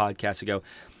couple podcasts ago,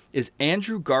 is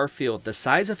Andrew Garfield. The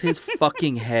size of his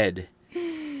fucking head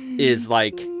is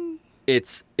like,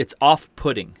 it's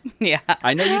off-putting. Yeah.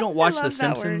 I know you don't watch The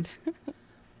Simpsons,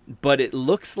 but it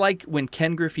looks like when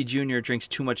Ken Griffey Jr. drinks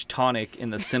too much tonic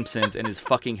in The Simpsons and his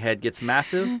fucking head gets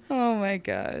massive. Oh my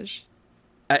gosh.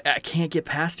 I can't get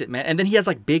past it, man. And then he has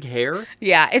like big hair.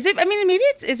 Yeah. Is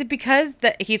it because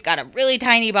that he's got a really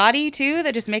tiny body too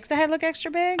that just makes the head look extra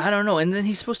big? I don't know. And then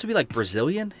he's supposed to be like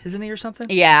Brazilian, isn't he, or something?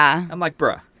 Yeah. I'm like,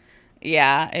 bruh.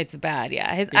 Yeah, it's bad. Yeah.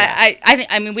 I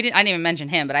didn't even mention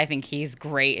him, but I think he's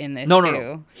great in this too.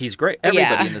 No. He's great.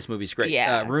 Everybody in this movie is great.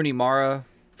 Yeah. Rooney Mara,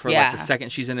 for like the second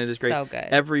she's in it, is great. So good.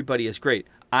 Everybody is great.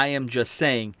 I am just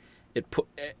saying,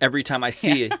 every time I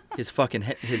see his fucking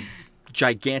his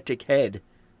gigantic head,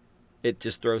 it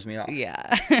just throws me off.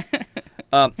 Yeah.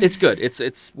 It's good.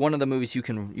 It's one of the movies you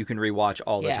can rewatch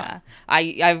all the time.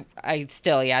 I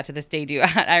still to this day do.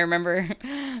 I remember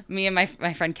me and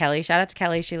my friend Kelly. Shout out to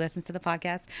Kelly. She listens to the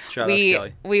podcast. Shout out to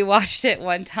Kelly. We watched it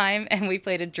one time and we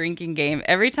played a drinking game.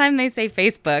 Every time they say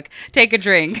Facebook, take a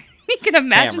drink. You can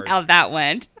imagine how that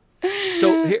went.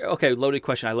 So here, okay, loaded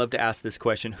question. I love to ask this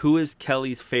question. Who is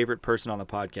Kelly's favorite person on the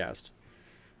podcast?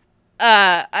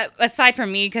 aside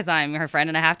from me, because I'm her friend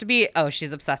and I have to be,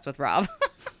 she's obsessed with Rob.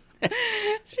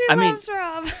 She loves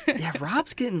Rob. Yeah,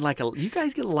 Rob's getting you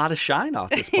guys get a lot of shine off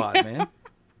this pod, man.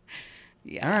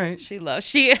 Yeah, all right. She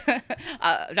loves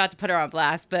not to put her on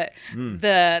blast, but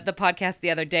the podcast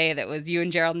the other day that was you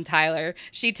and Gerald and Tyler,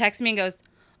 she texts me and goes,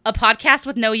 "A podcast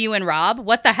with no you and Rob?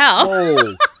 What the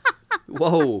hell?"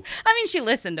 Whoa. I mean, she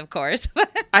listened, of course.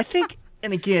 I think,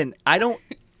 and again, I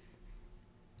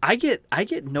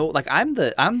get no, like I'm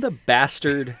the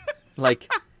bastard,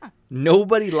 like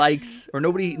nobody likes or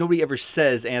nobody ever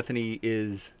says Anthony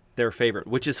is their favorite,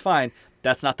 which is fine.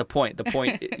 That's not the point. The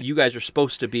point, you guys are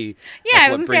supposed to be. Yeah,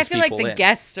 I was gonna say, I feel like the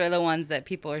guests are the ones that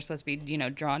people are supposed to be,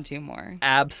 drawn to more.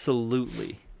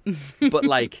 Absolutely. But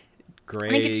like,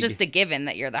 Greg. I think it's just a given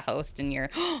that you're the host and you're.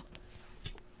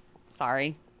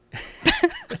 Sorry.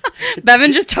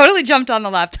 Bevan just totally jumped on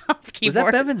the laptop keyboard.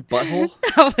 Was that Bevan's butthole?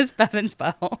 That was Bevan's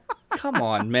butthole. Come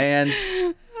on, man.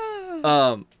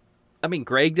 I mean,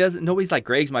 Greg doesn't. Nobody's like,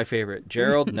 Greg's my favorite.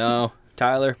 Gerald, no.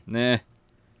 Tyler, nah.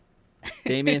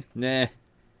 Damien, nah.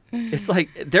 It's like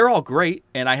they're all great,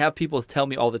 and I have people tell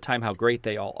me all the time how great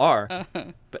they all are.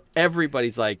 But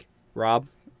everybody's like Rob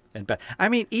and Beth. I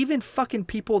mean, even fucking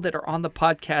people that are on the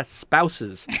podcast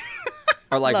spouses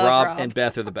are like Rob and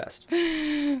Beth are the best.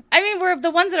 I mean, we're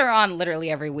the ones that are on literally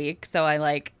every week, so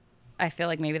I feel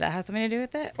like maybe that has something to do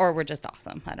with it, or we're just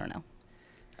awesome. I don't know.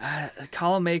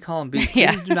 Column A, column B.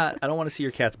 Please do not. I don't want to see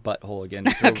your cat's butthole again.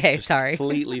 Okay, sorry.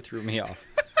 Completely threw me off.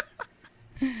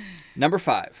 Number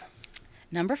 5.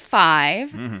 Number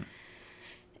 5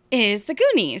 is The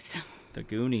Goonies. The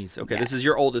Goonies. Okay, Yes. This is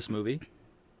your oldest movie.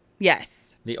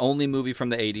 Yes. The only movie from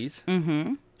the 80s.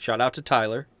 Mm-hmm. Shout out to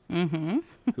Tyler, who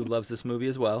loves this movie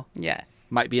as well. Yes.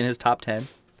 Might be in his top 10.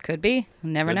 Could be.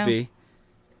 Never know. Could be.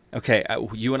 Okay,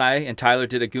 you and I and Tyler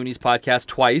did a Goonies podcast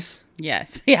twice.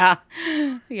 Yes. Yeah.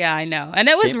 Yeah, I know. And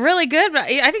it was really good, but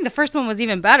I think the first one was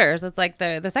even better. So it's like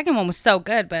the second one was so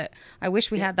good, but I wish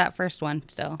we had that first one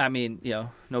still. I mean,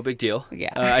 no big deal.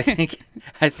 Yeah. I think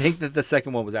that the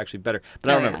second one was actually better,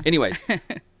 but I don't remember. Yeah. Anyways,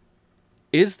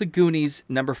 is The Goonies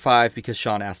number 5 because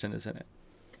Sean Astin is in it?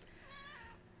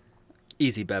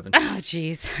 Easy, Bevan. Oh,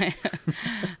 jeez.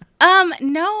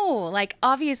 No. Like,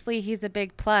 obviously, he's a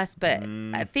big plus, but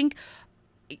I think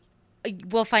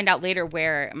we'll find out later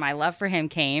where my love for him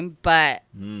came. But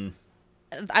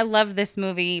I loved this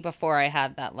movie before I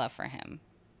had that love for him.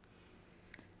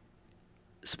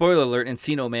 Spoiler alert,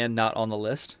 Encino Man not on the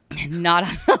list. Not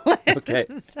on the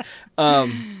list.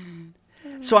 Okay.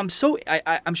 So I'm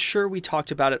sure we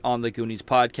talked about it on the Goonies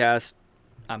podcast.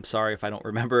 I'm sorry if I don't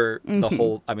remember the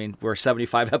whole. I mean, we're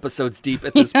 75 episodes deep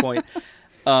at this point.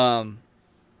 Why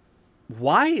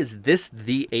is this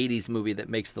the 80s movie that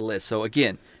makes the list? So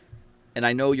again, and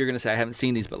I know you're going to say I haven't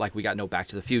seen these, but like we got no Back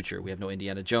to the Future. We have no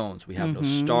Indiana Jones. We have no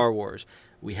Star Wars.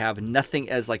 We have nothing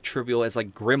as like trivial as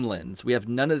like Gremlins. We have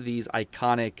none of these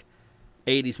iconic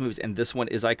 80s movies. And this one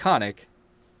is iconic.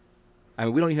 I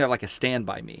mean, we don't even have like a Stand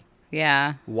By Me.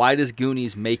 Yeah. Why does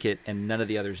Goonies make it and none of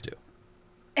the others do?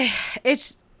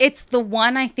 It's the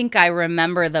one I think I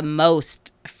remember the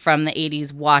most from the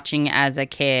 80s watching as a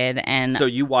kid. And so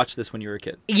you watched this when you were a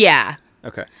kid? Yeah.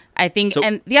 Okay. I think,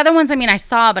 and the other ones, I mean, I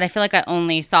saw, but I feel like I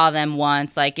only saw them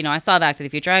once. Like, I saw Back to the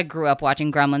Future. I grew up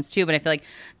watching Gremlins too, but I feel like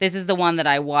this is the one that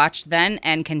I watched then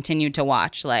and continued to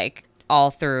watch, like,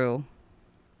 all through.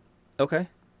 Okay.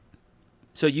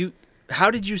 So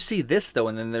how did you see this, though?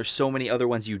 And then there's so many other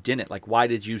ones you didn't. Like, why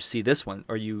did you see this one?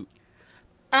 Or you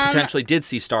potentially did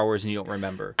see Star Wars and you don't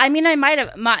remember? I mean, I might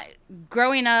have.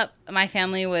 Growing up, my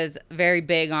family was very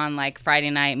big on like Friday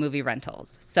night movie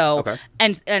rentals. So, okay.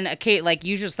 and okay, like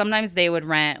usually sometimes they would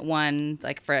rent one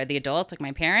like for the adults, like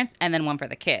my parents, and then one for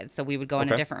the kids. So we would go in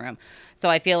a different room. So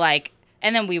I feel like,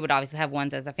 and then we would obviously have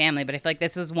ones as a family, but I feel like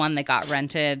this was one that got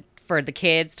rented for the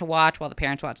kids to watch while the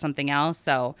parents watched something else.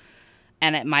 So,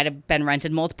 and it might have been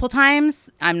rented multiple times.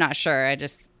 I'm not sure.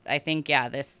 I think, yeah,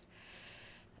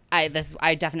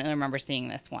 I definitely remember seeing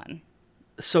this one.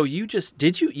 So you just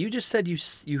said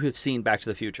you have seen Back to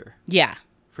the Future. Yeah.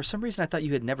 For some reason I thought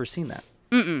you had never seen that.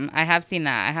 I have seen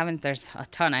that. I haven't. There's a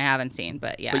ton I haven't seen,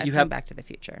 but yeah, I've seen Back to the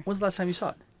Future. When's the last time you saw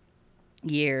it?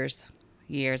 Years.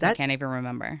 I can't even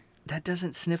remember. That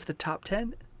doesn't sniff the top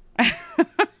 10.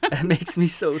 That makes me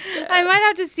so sad. I might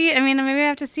have to see it. I mean, maybe I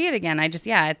have to see it again.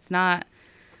 It's not.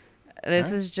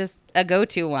 This is just a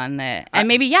go-to one and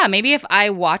maybe if I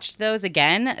watched those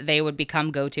again, they would become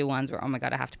go-to ones where, oh my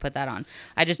God, I have to put that on.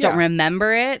 I just don't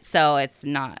remember it. So it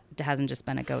hasn't just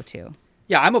been a go-to.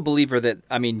 Yeah. I'm a believer that,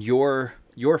 I mean, your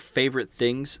your favorite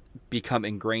things become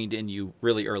ingrained in you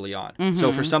really early on.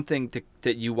 So for something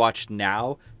that you watch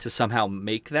now to somehow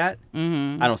make that,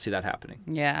 I don't see that happening.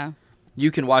 Yeah. You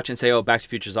can watch and say, oh, Back to the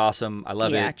Future is awesome. I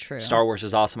love it. Yeah, true. Star Wars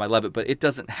is awesome. I love it. But it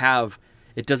doesn't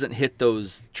hit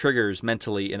those triggers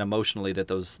mentally and emotionally that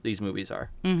these movies are.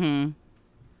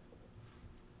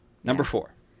 Number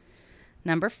 4.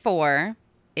 Number 4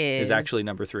 is actually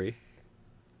number 3.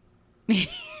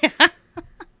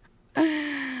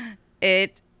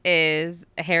 It is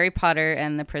Harry Potter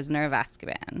and the Prisoner of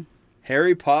Azkaban.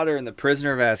 Harry Potter and the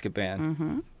Prisoner of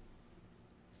Azkaban.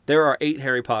 There are 8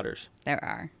 Harry Potters. There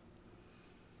are.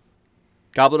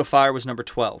 Goblet of Fire was number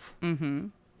 12.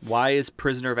 Why is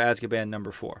Prisoner of Azkaban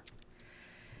number 4?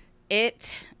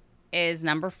 It is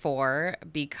number 4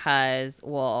 because,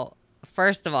 well,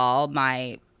 first of all,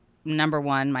 my number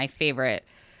 1, my favorite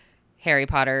Harry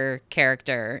Potter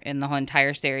character in the whole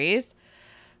entire series,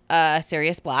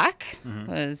 Sirius Black,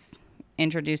 was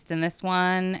introduced in this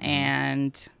one,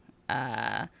 and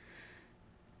I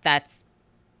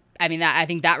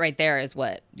think that right there is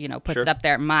what puts it up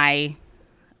there. My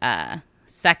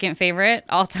second favorite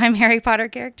all-time Harry Potter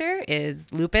character is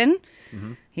Lupin.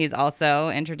 He's also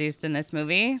introduced in this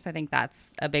movie, so I think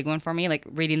that's a big one for me. Like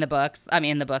reading the books,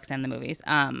 the books and the movies.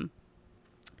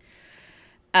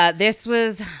 This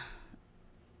was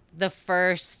the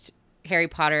first Harry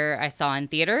Potter I saw in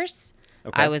theaters.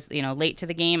 Okay. I was, late to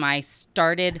the game. I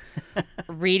started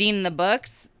reading the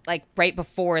books like right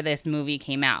before this movie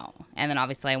came out. And then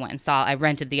obviously I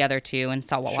rented the other 2 and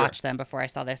watched them before I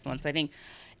saw this one. So I think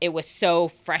it was so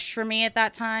fresh for me at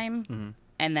that time.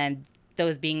 And then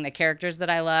those being the characters that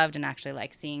I loved and actually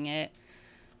like seeing it.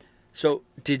 So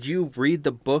did you read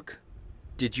the book?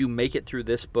 Did you make it through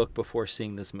this book before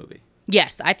seeing this movie?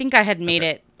 Yes, I think I had made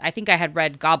it. I think I had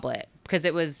read Goblet because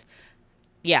it was,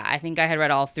 I think I had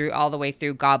read all the way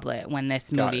through Goblet when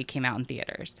this movie came out in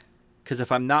theaters. Because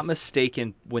if I'm not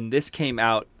mistaken, when this came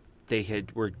out, they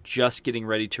were just getting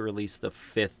ready to release the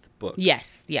 5th book.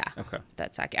 Yes, yeah. Okay.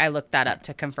 That's accurate. I looked that up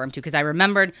to confirm too because I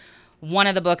remembered one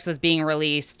of the books was being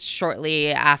released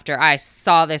shortly after I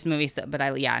saw this movie,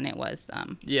 and it was.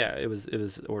 It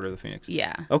was Order of the Phoenix.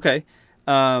 Yeah. Okay.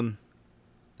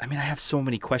 I have so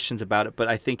many questions about it, but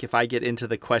I think if I get into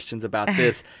the questions about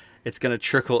this, it's going to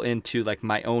trickle into like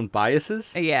my own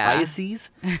biases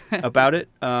about it.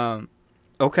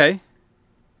 Okay.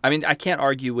 I can't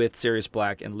argue with Sirius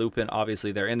Black and Lupin.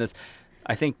 Obviously, they're in this.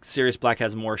 I think Sirius Black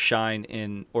has more shine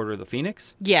in Order of the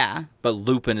Phoenix. Yeah. But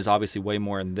Lupin is obviously way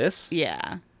more in this.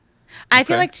 Yeah. I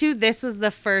feel like, too, this was the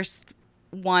first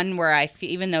one where I feel,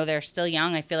 even though they're still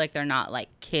young, I feel like they're not like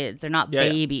kids. They're not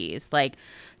babies. Yeah. Like,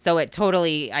 so it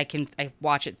totally, I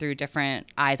watch it through different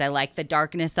eyes. I like the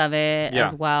darkness of it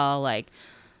as well. Like,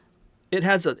 it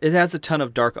has a ton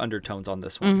of dark undertones on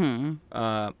this one.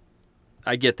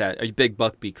 I get that. Are you a big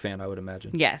Buckbeak fan, I would imagine?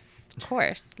 Yes, of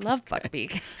course. Love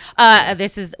Buckbeak.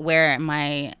 This is where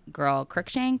my girl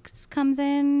Crookshanks comes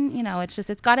in.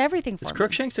 It's got everything for me. Is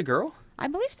Crookshanks a girl? I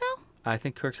believe so. I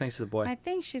think Crookshanks is a boy. I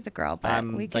think she's a girl, but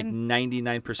I'm like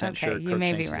 99% sure you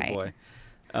may be Crookshanks right. is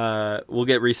a boy. We'll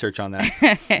get research on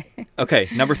that. Okay,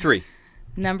 number 3.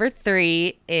 Number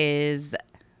 3 is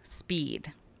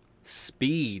Speed.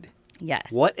 Speed.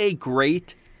 Yes. What a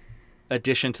great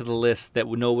addition to the list that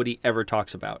nobody ever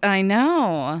talks about. I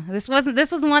know. This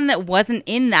was one that wasn't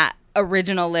in that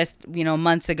original list,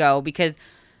 months ago, because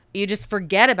you just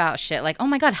forget about shit. Like, oh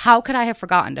my God, how could I have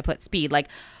forgotten to put Speed? Like,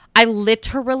 I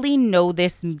literally know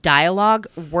this dialogue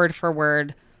word for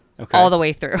word all the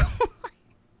way through.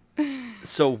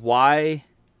 So why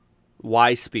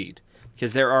Speed?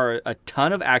 Because there are a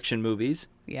ton of action movies.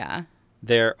 Yeah.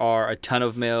 There are a ton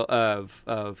of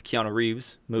Keanu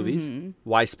Reeves movies.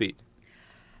 Why Speed?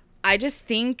 I just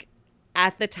think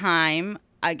at the time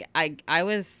I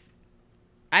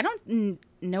don't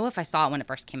know if I saw it when it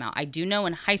first came out. I do know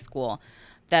in high school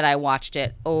that I watched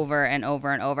it over and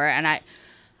over and over, and I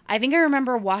think I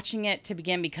remember watching it to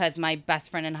begin because my best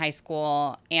friend in high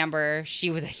school, Amber, she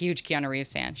was a huge Keanu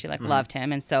Reeves fan. She loved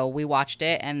him, and so we watched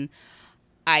it, and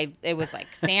it was like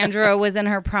Sandra was in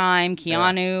her prime,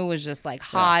 Keanu was just like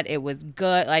hot. It was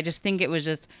good. I just think it was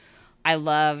just, I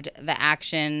loved the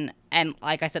action, and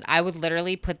like I said, I would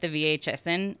literally put the VHS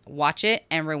in, watch it,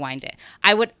 and rewind it.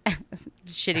 I would,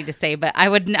 shitty to say, but I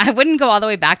wouldn't go all the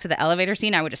way back to the elevator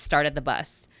scene. I would just start at the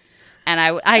bus. And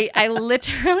I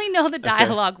literally know the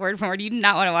dialogue word for word. You do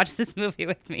not want to watch this movie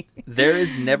with me. There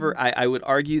is never, I would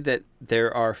argue that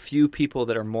there are few people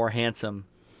that are more handsome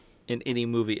in any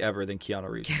movie ever than Keanu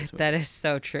Reeves in this movie. That is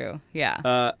so true.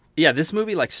 Yeah. This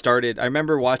movie started, I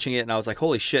remember watching it and I was like,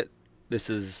 holy shit, this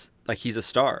is like he's a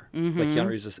star. Like Keanu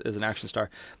Reeves is an action star.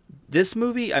 This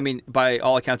movie, I mean, by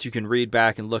all accounts, you can read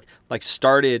back and look, like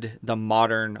started the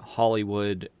modern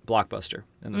Hollywood blockbuster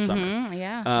in the summer.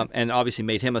 Yeah. And obviously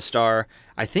made him a star.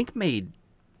 I think made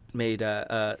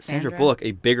Sandra Bullock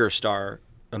a bigger star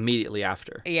immediately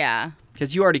after. Yeah.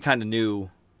 Because you already kind of knew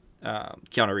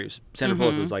Keanu Reeves. Sandra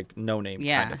Bullock was like no name.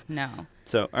 Yeah. Kind of. No.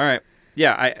 So all right.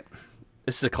 Yeah.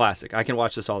 This is a classic. I can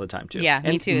watch this all the time too. Yeah,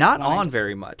 and me too. Not on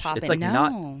very much. It's like No.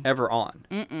 not ever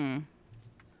on.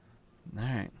 All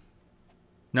right.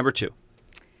 Number 2.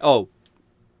 Oh,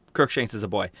 Crookshanks is a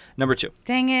boy. Number 2.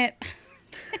 Dang it.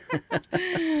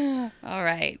 All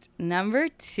right. Number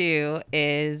 2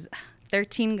 is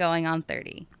 13 going on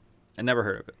 30. I never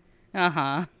heard of it.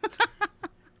 Uh-huh.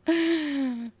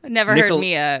 Never heard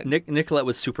me a... Nicolette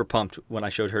was super pumped when I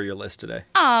showed her your list today.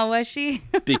 Oh, was she?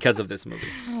 Because of this movie.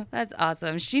 That's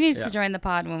awesome. She needs to join the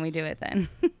pod when we do it then.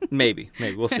 Maybe.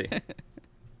 We'll see.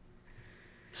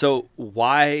 So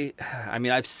why... I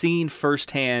mean, I've seen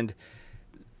firsthand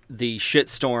the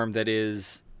shitstorm that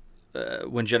is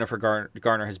when Jennifer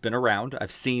Garner has been around.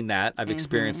 I've seen that. I've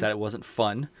experienced that. It wasn't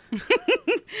fun. 13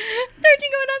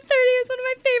 going on 30 is one of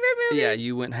my favorite movies. Yeah,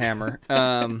 you went hammer.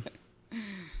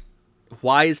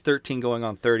 Why is 13 going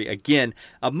on 30? Again,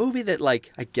 a movie that,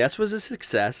 like, I guess was a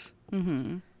success.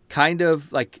 Kind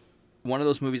of like one of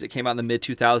those movies that came out in the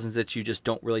mid-2000s that you just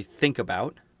don't really think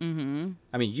about. I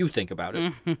mean, you think about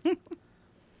it.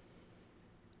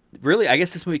 Really, I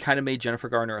guess this movie kind of made Jennifer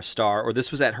Garner a star, or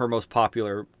this was at her most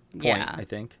popular point, I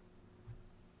think.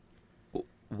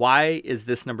 Why is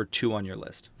this number 2 on your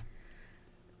list?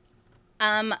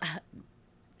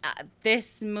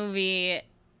 This movie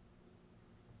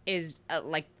is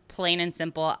like plain and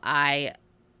simple. I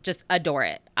just adore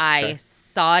it. I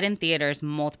saw it in theaters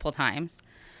multiple times.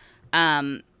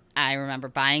 I remember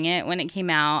buying it when it came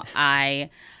out. I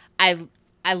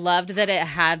loved that it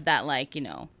had that, like,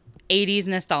 80s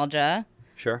nostalgia.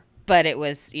 Sure. But it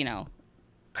was,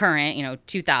 current,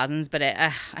 2000s, but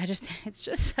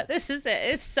this is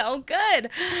it. It's so good.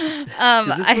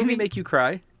 Does this movie make you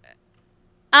cry?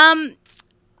 Not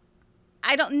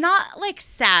like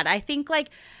sad. I think like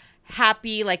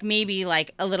happy, like maybe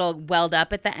like a little welled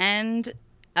up at the end.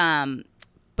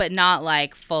 But not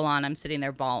like full on I'm sitting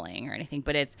there bawling or anything,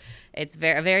 but it's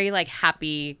very, very like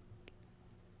happy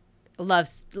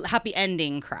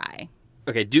ending cry.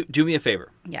 Okay, do me a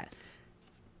favor. Yes.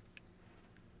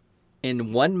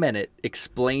 In 1 minute,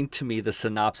 explain to me the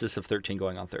synopsis of 13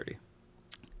 going on 30.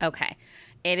 Okay.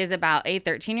 It is about a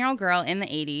 13-year-old girl in the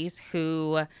 80s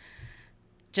who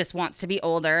just wants to be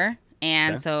older.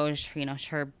 And so,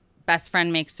 her best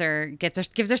friend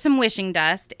gives her some wishing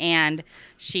dust, and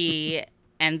she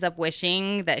ends up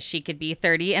wishing that she could be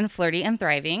 30 and flirty and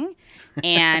thriving.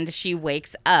 And she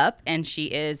wakes up and she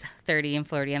is 30 and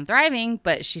flirty and thriving,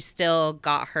 but she's still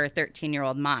got her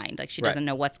 13-year-old mind. Like, she doesn't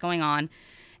know what's going on.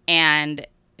 And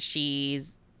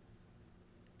she's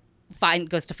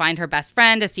goes to find her best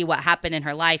friend to see what happened in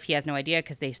her life. He has no idea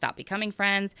because they stopped becoming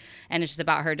friends. And it's just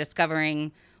about her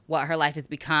discovering what her life has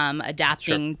become,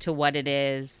 adapting to what it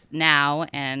is now,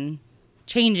 and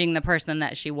changing the person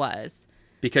that she was.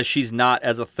 Because she's not,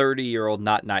 as a 30-year-old,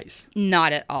 not nice.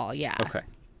 Not at all, yeah. Okay.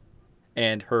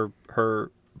 And her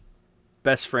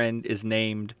best friend is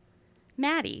named?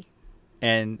 Maddie.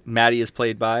 And Maddie is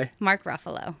played by? Mark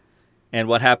Ruffalo. And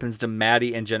what happens to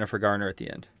Maddie and Jennifer Garner at the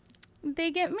end?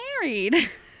 They get married.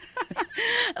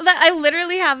 I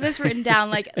literally have this written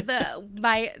down, like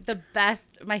my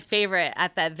favorite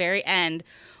at that very end,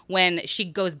 when she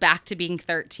goes back to being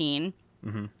 13,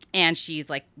 and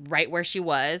she's like right where she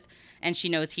was, and she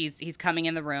knows he's coming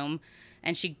in the room,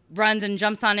 and she runs and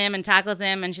jumps on him and tackles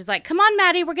him, and she's like, "Come on,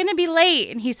 Maddie, we're gonna be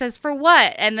late." And he says, "For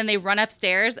what?" And then they run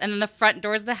upstairs, and then the front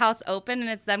doors of the house open,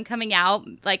 and it's them coming out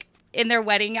like in their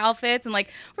wedding outfits, and like,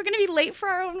 "We're gonna be late for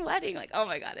our own wedding." Like, oh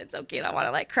my god, it's so cute. I want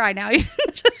to like cry now, even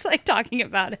just like talking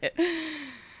about it.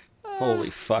 Holy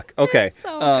fuck. Okay.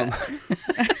 So good.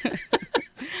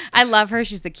 I love her.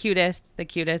 She's the cutest.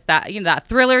 That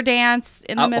Thriller dance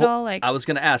in the middle. Like, I was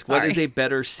gonna ask, what is a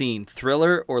better scene,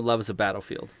 Thriller or Love is a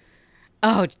Battlefield?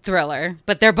 Oh, Thriller.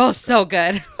 But they're both so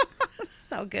good.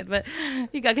 So good. But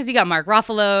you got Mark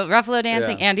Ruffalo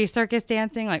dancing, Andy Serkis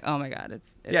dancing. Like, oh my god,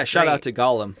 it's shout out to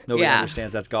Gollum. Nobody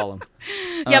understands that's Gollum.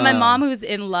 Yeah, my mom, who's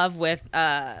in love with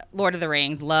Lord of the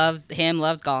Rings, loves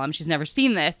Gollum. She's never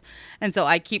seen this, and so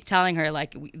I keep telling her,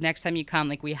 like, next time you come,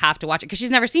 like, we have to watch it, because she's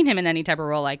never seen him in any type of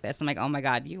role like this. I'm like, oh my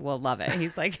god, you will love it.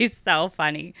 He's so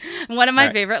funny. And one of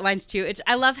my favorite lines too.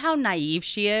 I love how naive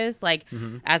she is, like,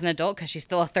 as an adult, because she's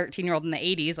still a 13-year-old in the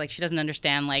 80s. Like, she doesn't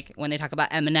understand, like, when they talk about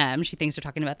Eminem, she thinks they're are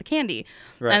talking about the candy.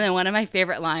 Right. And then one of my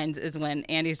favorite lines is when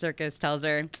Andy Serkis tells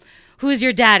her, "Who's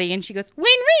your daddy?" And she goes, "Wayne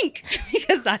Rink,"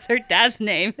 because that's her dad's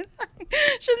name.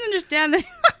 She doesn't understand that.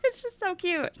 It's just so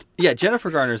cute. Yeah, Jennifer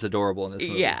Garner's adorable in this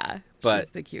movie. Yeah, but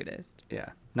she's the cutest. Yeah,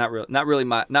 not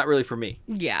really for me.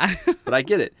 Yeah. But I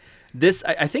get it. This,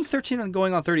 I think 13 and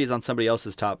Going on 30 is on somebody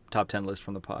else's top 10 list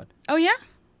from the pod. Oh, yeah?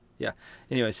 Yeah.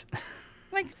 Anyways.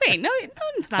 Like, wait, no,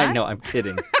 it's not. I know, I'm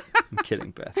kidding. I'm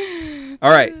kidding, Beth.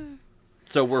 All right.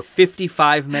 So we're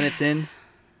 55 minutes in.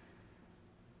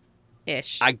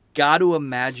 Ish. I got to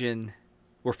imagine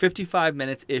we're 55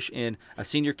 minutes-ish in. I've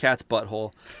seen your cat's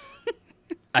butthole.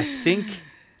 I think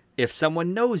if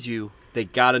someone knows you, they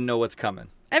got to know what's coming.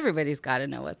 Everybody's got to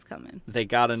know what's coming. They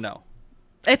got to know.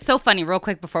 It's so funny. Real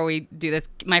quick before we do this,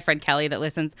 my friend Kelly that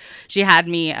listens, she had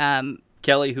me...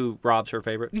 Kelly, who Rob's her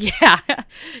favorite? Yeah.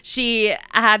 She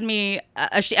had me...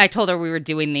 I told her we were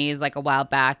doing these like a while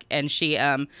back, and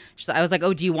I was like,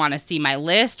 "Oh, do you want to see my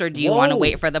list, or do you want to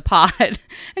wait for the pod?"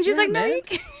 And she's like, "No, you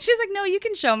can." She's like, "No, you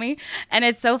can show me." And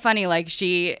it's so funny. Like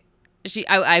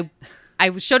I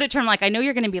showed it to her. I'm like, "I know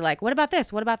you're going to be like, what about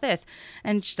this? What about this?"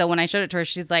 And so when I showed it to her,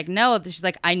 she's like, "No." She's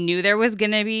like, "I knew there was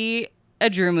going to be a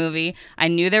Drew movie. I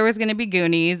knew there was going to be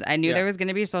Goonies. I knew there was going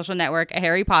to be Social Network, a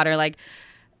Harry Potter." Like,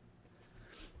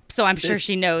 so I'm sure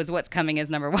she knows what's coming as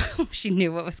number one. She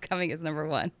knew what was coming as number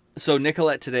one. So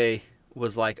Nicolette today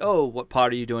was like, "Oh, what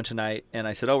pod are you doing tonight?" And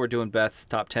I said, "Oh, we're doing Beth's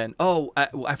top 10. Oh,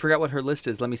 I forgot what her list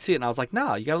is. Let me see it. And I was like,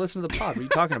 "No, you got to listen to the pod. What are you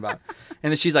talking about?"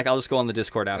 And then she's like, "I'll just go on the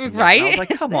Discord app." And right? And I was like,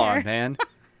 "Come on, man.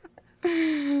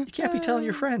 You can't be telling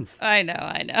your friends." I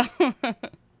know.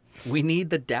 We need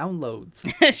the downloads.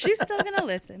 She's still going to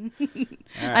listen. Right,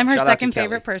 I'm her shout out to second Kelly.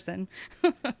 favorite person.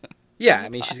 Yeah, I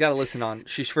mean, she's got to listen on.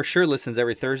 She for sure listens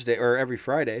every Thursday or every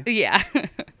Friday. Yeah.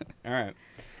 All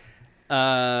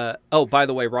right. Oh, by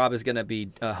the way, Rob is going to be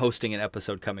hosting an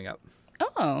episode coming up.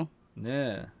 Oh.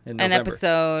 Yeah, in An November.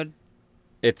 episode.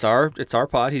 It's our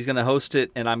pod. He's going to host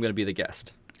it, and I'm going to be the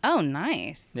guest. Oh,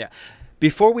 nice. Yeah.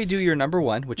 Before we do your number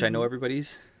one, which I know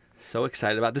everybody's so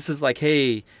excited about, this is like,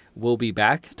 hey, we'll be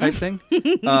back type thing.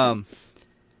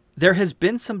 There has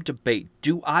been some debate.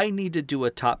 Do I need to do a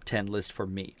top 10 list for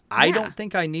me? I don't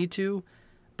think I need to,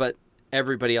 but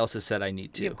everybody else has said I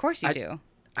need to. Of course you do.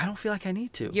 I don't feel like I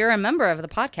need to. You're a member of the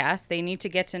podcast. They need to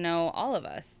get to know all of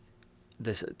us.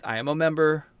 I am a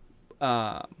member,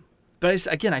 but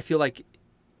again, I feel like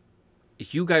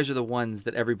you guys are the ones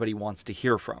that everybody wants to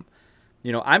hear from.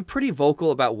 You know, I'm pretty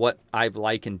vocal about what I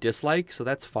like and dislike, so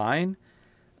that's fine.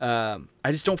 I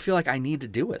just don't feel like I need to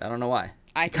do it. I don't know why.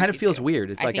 It kind of feels weird.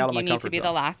 It's like out of my comfort zone. I think you need to be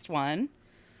the last one.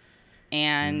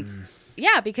 And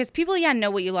yeah, because people,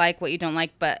 know what you like, what you don't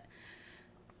like. But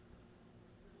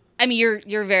I mean,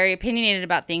 you're very opinionated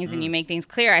about things and you make things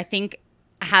clear. I think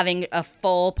having a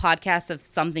full podcast of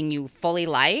something you fully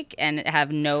like and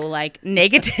have no like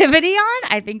negativity on,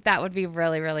 I think that would be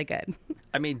really, really good.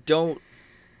 I mean, don't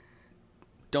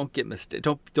be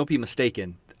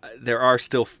mistaken. There are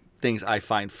still things I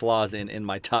find flaws in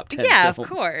my top 10 Yeah, films.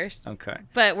 Of course. Okay.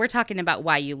 But we're talking about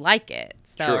why you like it,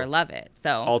 or love it. So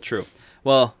all true.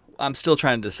 Well, I'm still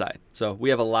trying to decide. So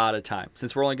we have a lot of time.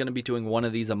 Since we're only going to be doing one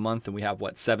of these a month and we have,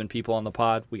 7 people on the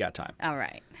pod, we got time. All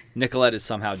right. Nicolette is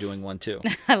somehow doing one too.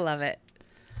 I love it.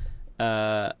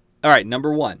 All right,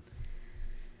 number one.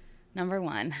 Number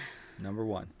one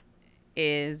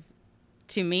is,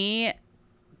 to me,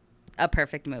 a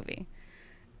perfect movie.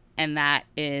 And that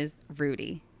is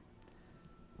Rudy.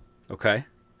 Okay.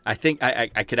 I think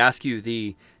I could ask you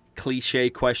the cliche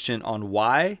question on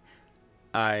why.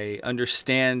 I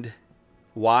understand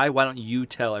why. Why don't you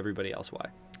tell everybody else why?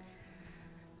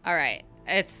 All right.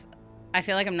 I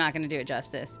feel like I'm not going to do it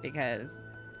justice because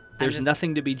there's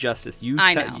nothing to be justice.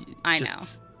 I know.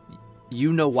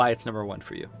 You know why it's number one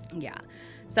for you. Yeah.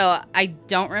 So I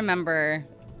don't remember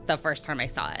the first time I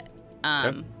saw it.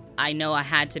 Okay. I know I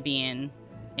had to be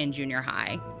in junior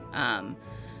high.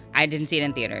 I didn't see it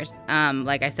in theaters.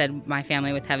 Like I said, my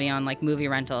family was heavy on like movie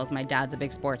rentals. My dad's a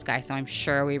big sports guy, so I'm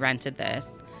sure we rented this.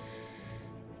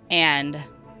 And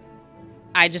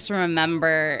I just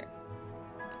remember,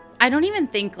 I don't even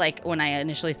think like when I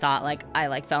initially saw it, like I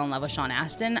like fell in love with Sean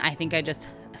Astin. I think I just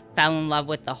fell in love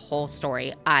with the whole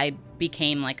story. I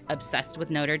became like obsessed with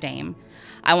Notre Dame.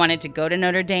 I wanted to go to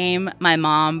Notre Dame. My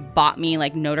mom bought me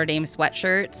like Notre Dame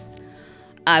sweatshirts.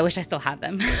 I wish I still had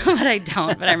them, but I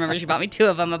don't. But I remember she bought me 2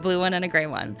 of them, a blue one and a gray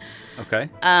one. Okay.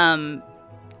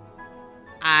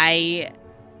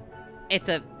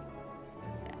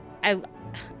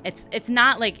 It's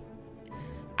not like,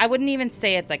 I wouldn't even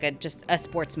say it's like just a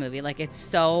sports movie. Like it's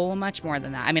so much more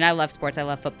than that. I mean, I love sports. I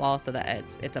love football, so that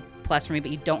it's a plus for me.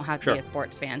 But you don't have to be a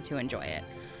sports fan to enjoy it.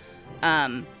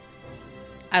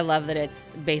 I love that it's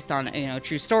based on, a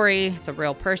true story. It's a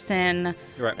real person.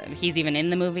 Right. He's even in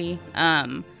the movie.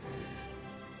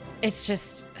 It's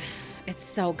just, it's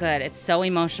so good. It's so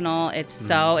emotional. It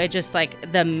just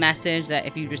like the message that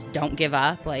if you just don't give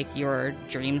up, like your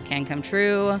dreams can come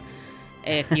true.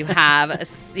 If you have,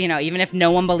 even if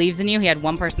no one believes in you, he had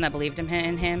one person that believed in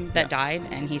him that died,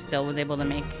 and he still was able to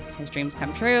make his dreams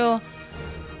come true.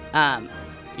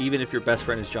 Even if your best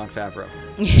friend is Jon Favreau.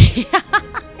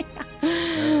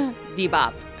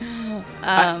 Bebop.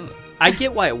 I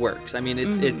get why it works. I mean,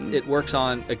 it works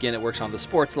on the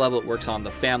sports level. It works on the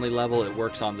family level. It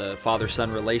works on the father-son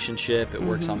relationship. It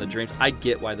works on the dreams. I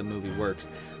get why the movie works.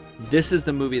 This is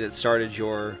the movie that started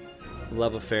your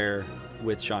love affair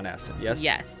with Sean Astin, yes?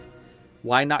 Yes.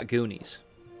 Why not Goonies?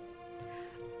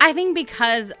 I think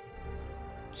because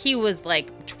he was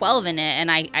like 12 in it, and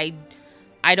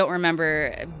I don't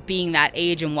remember being that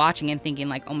age and watching and thinking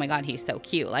like, oh my God, he's so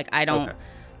cute. Like I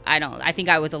think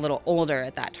I was a little older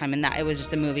at that time, and that it was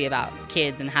just a movie about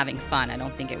kids and having fun. I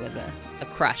don't think it was a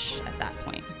crush at that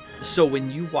point. So when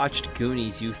you watched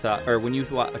Goonies, when you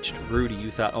watched Rudy,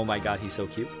 you thought, oh my God, he's so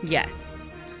cute? Yes.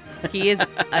 He is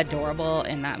adorable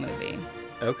in that movie.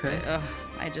 Okay.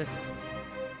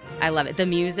 I love it. The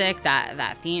music,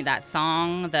 that theme, that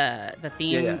song, the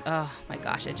theme. Yeah. Oh my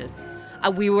gosh, it just.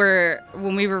 When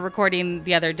we were recording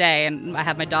the other day, and I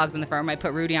have my dogs in the farm, I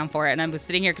put Rudy on for it, and I was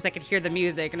sitting here because I could hear the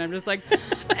music, and I'm just like,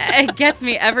 it gets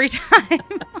me every time.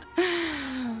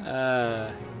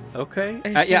 Okay.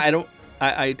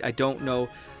 I don't know.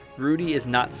 Rudy is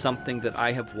not something that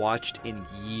I have watched in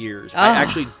years. I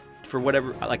actually, for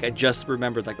whatever, like I just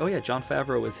remembered, like, oh yeah, Jon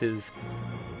Favreau was his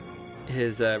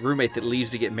roommate that leaves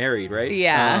to get married, right?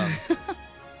 Yeah.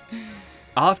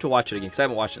 I'll have to watch it again because I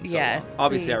haven't watched it in so long.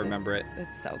 Obviously, please. I remember it.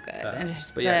 It's so good. And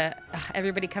just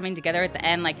everybody coming together at the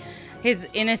end, like his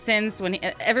innocence, when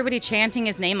everybody chanting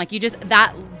his name, like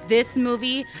this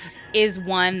movie is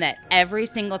one that every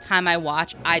single time I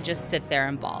watch, I just sit there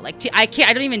and bawl. Like I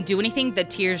don't even do anything. The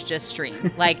tears just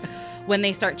stream. Like when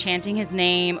they start chanting his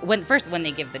name, when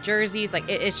they give the jerseys, like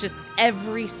it's just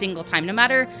every single time, no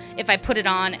matter if I put it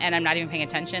on and I'm not even paying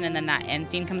attention and then that end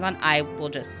scene comes on, I will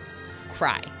just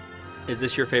cry. Is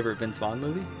this your favorite Vince Vaughn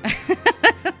movie?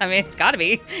 I mean, it's got to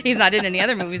be. He's not in any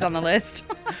other movies on the list.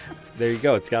 There you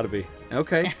go. It's got to be.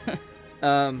 Okay.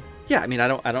 Yeah. I mean, I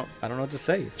don't know what to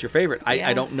say. It's your favorite.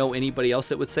 I don't know anybody else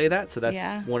that would say that. So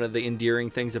that's one of the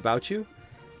endearing things about you.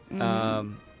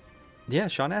 Mm-hmm. Yeah.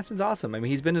 Sean Astin's awesome. I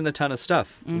mean, he's been in a ton of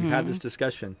stuff. Mm-hmm. We've had this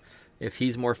discussion. If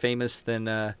he's more famous than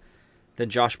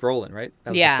Josh Brolin, right?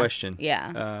 That was the question.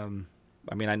 Yeah.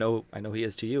 I mean, I know he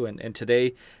is to you, and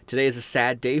today is a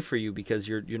sad day for you because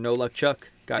your No Luck Chuck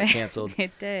got canceled. It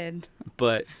did.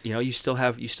 But you still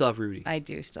have Rudy. I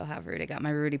do still have Rudy. Got my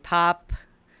Rudy Pop.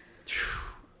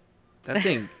 That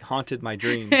thing haunted my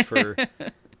dreams for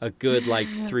a good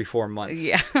 3-4 months.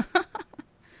 Yeah.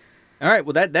 All right.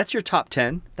 Well, that's your top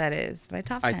 10. That is my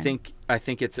top 10. I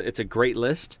think it's a great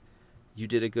list. You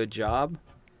did a good job.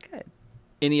 Good.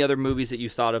 Any other movies that you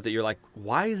thought of that you're like,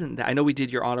 why isn't that? I know we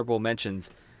did your honorable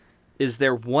mentions. Is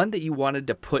there one that you wanted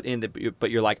to put in but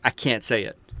you're like, I can't say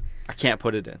it. I can't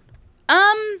put it in.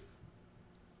 I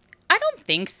don't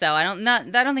think so. I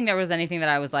don't think there was anything that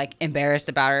I was like embarrassed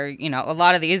about, or a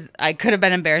lot of these I could have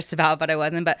been embarrassed about, but I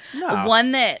wasn't. But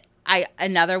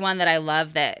another one that I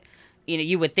love that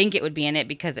you would think it would be in it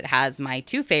because it has my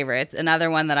two favorites. Another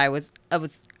one that I was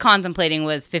contemplating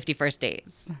was 50 First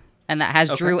Dates. And that has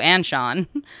Drew and Sean.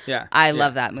 Yeah. I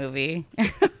love that movie.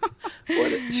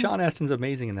 Sean Astin's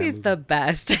amazing in that movie. He's the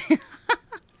best.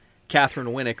 Catherine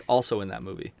Winnick also in that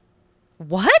movie.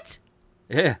 What?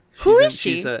 Yeah. Who is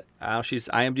she? She's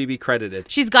IMDb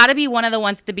credited. She's got to be one of the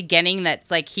ones at the beginning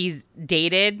that's like he's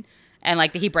dated and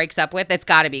like that he breaks up with. It's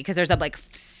got to be because there's like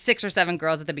 6 or 7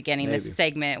 girls at the beginning. Maybe. This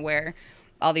segment where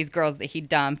all these girls that he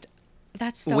dumped.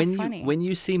 That's so funny. When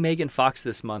you see Megan Fox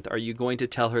this month, are you going to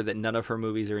tell her that none of her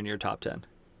movies are in your top 10?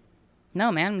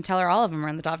 No, man. I'm going to tell her all of them are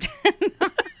in the top 10.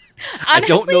 Honestly, I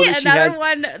don't know that another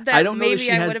one that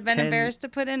maybe I would have been embarrassed to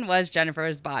put in was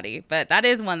Jennifer's Body. But that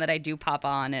is one that I do pop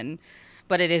on,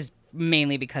 but it is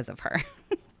mainly because of her.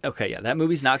 Okay, yeah. That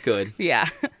movie's not good. Yeah.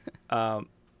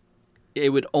 It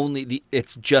would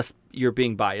it's just, you're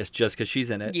being biased just because she's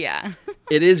in it. Yeah.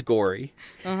 It is gory.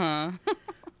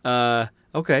 Uh-huh.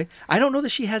 Okay. I don't know that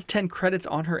she has 10 credits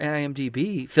on her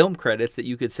IMDb, film credits that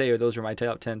you could say, those are my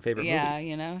top 10 favorite movies.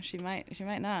 Yeah, she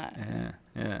might not.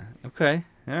 Yeah. Okay.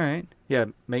 All right. Yeah,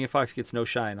 Megan Fox gets no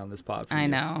shine on this pod. I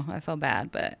know. I feel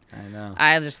bad, but I know.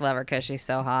 I just love her because she's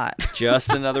so hot.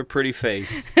 Just another pretty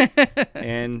face.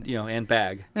 And, and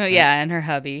bag. Oh, yeah, and her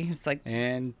hubby. It's like...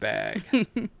 And bag.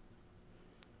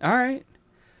 All right.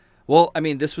 Well, I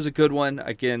mean, this was a good one.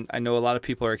 Again, I know a lot of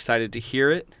people are excited to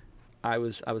hear it. I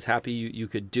was happy you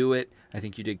could do it. I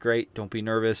think you did great. Don't be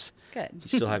nervous. Good. You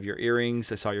still have your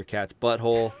earrings. I saw your cat's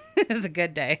butthole. It was a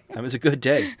good day. It was a good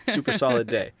day. Super solid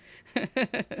day. All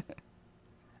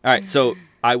right, so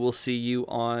I will see you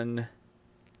on...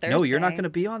 Thursday. No, you're not going to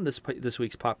be on this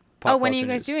week's Pop when are you Culture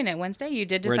guys News. doing it? Wednesday? You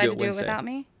did We're decide gonna to do it Wednesday. without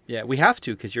me? Yeah, we have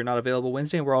to because you're not available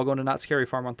Wednesday, and we're all going to Not Scary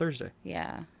Farm on Thursday.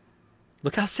 Yeah.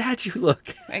 Look how sad you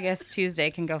look. I guess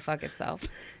Tuesday can go fuck itself.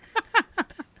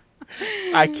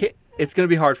 I can't. It's going to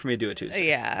be hard for me to do it Tuesday.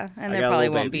 Yeah, and I there got a probably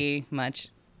little won't baby. be much.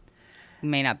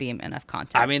 May not be enough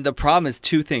content. I mean, the problem is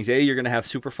two things. A, you're going to have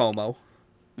super FOMO.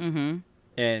 Mm-hmm.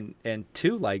 And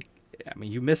two, like, I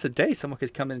mean, you miss a day, someone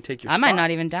could come in and take your I spot. might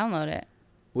not even download it.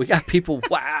 We got people,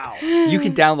 wow. You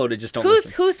can download it, just don't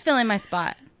listen. Who's filling my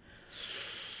spot?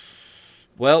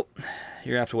 Well,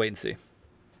 you're going to have to wait and see.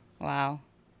 Wow.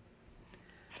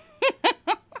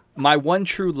 My one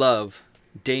true love,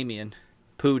 Damien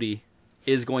Pooty,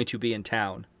 is going to be in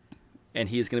town. And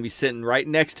he is going to be sitting right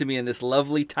next to me in this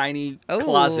lovely tiny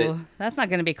closet. That's not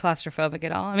going to be claustrophobic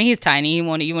at all. I mean, he's tiny. You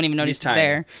won't even notice he's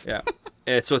there. Yeah.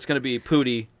 And so it's going to be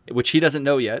Pooty, which he doesn't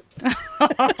know yet.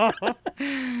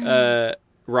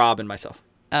 Rob and myself.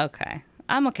 Okay.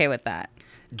 I'm okay with that.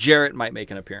 Jarrett might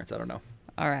make an appearance. I don't know.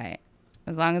 All right.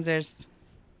 As long as there's...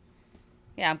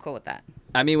 Yeah, I'm cool with that.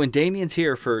 I mean, when Damien's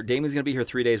going to be here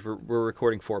 3 days, we're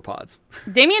recording 4 pods.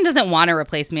 Damien doesn't want to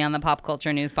replace me on the Pop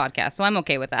Culture News podcast, so I'm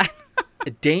okay with that.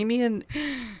 Damien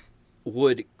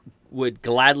would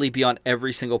gladly be on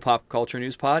every single Pop Culture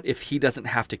News pod if he doesn't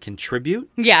have to contribute.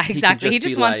 Yeah, exactly. He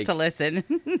just wants like, to listen.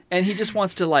 And he just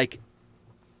wants to like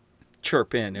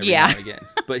chirp in every now and again.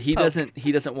 But he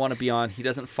doesn't want to be on. He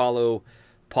doesn't follow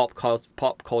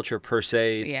pop culture per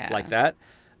se like that.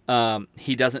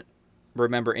 He doesn't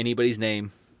remember anybody's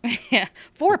name. Yeah.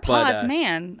 4 pods,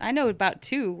 man. I know about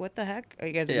 2. What the heck? Oh,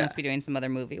 you guys Yeah. must be doing some other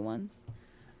movie ones.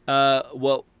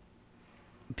 Well,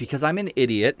 because I'm an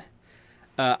idiot,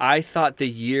 I thought the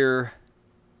year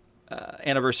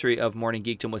anniversary of Morning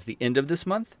Geekdom was the end of this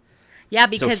month. Yeah,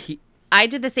 because I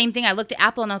did the same thing. I looked at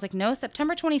Apple and I was like, no,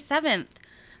 September 27th.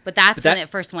 But that's when it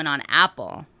first went on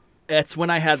Apple. That's when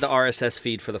I had the RSS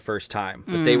feed for the first time.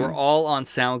 But they were all on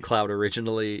SoundCloud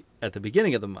originally at the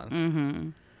beginning of the month.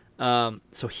 Mm-hmm.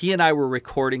 So he and I were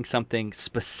recording something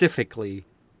specifically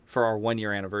for our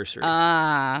 1-year anniversary.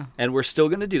 And we're still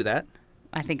going to do that.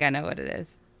 I think I know what it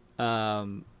is.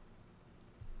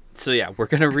 So yeah, we're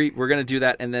gonna do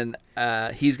that, and then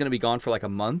he's gonna be gone for like a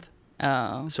month.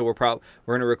 Oh. So we're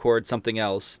gonna record something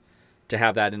else to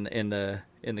have that in the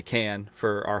can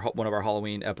for one of our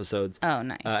Halloween episodes. Oh,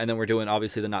 nice. And then we're doing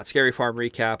obviously the Not Scary Farm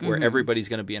recap where everybody's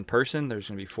gonna be in person. There's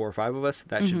gonna be 4 or 5 of us.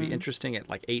 That should be interesting at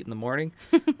like 8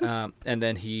 a.m. And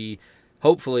then he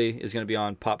hopefully is gonna be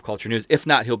on Pop Culture News. If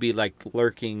not, he'll be like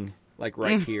lurking like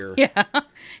right here. Yeah.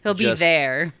 He'll be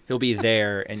there. He'll be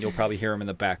there, and you'll probably hear him in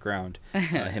the background,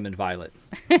 him and Violet.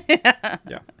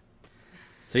 Yeah.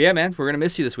 So, yeah, man, we're going to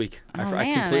miss you this week.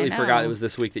 I completely forgot it was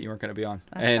this week that you weren't going to be on.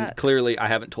 That sucks. Clearly, I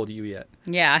haven't told you yet.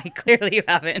 Yeah, clearly you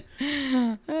haven't.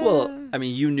 Well, I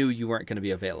mean, you knew you weren't going to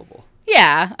be available.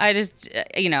 Yeah, I just,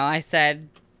 I said,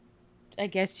 I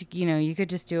guess, you could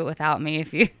just do it without me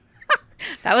if you...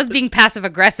 That was being passive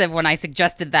aggressive when I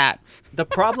suggested that. The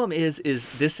problem is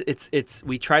this. It's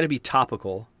we try to be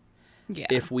topical. Yeah.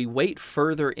 If we wait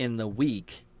further in the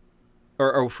week,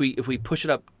 or if we push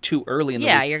it up too early in the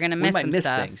week, you're gonna miss some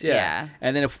stuff. Things. Yeah.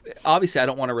 And then if obviously I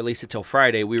don't want to release it till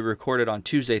Friday. We record it on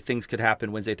Tuesday. Things could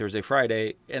happen Wednesday, Thursday,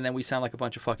 Friday, and then we sound like a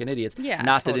bunch of fucking idiots. Yeah.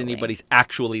 Not totally. that anybody's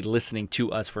actually listening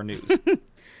to us for news.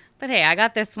 But hey, I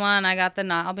got this one. I got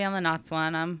I'll be on the Knots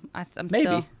one. I'm maybe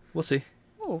still... we'll see.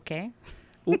 Oh, okay.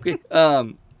 Okay.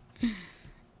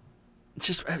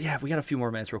 Just we got a few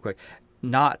more minutes real quick.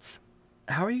 Knots.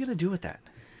 How are you going to do with that?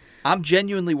 I'm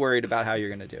genuinely worried about how you're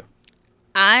going to do.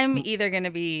 I'm either going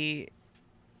to be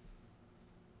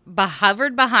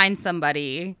hovered behind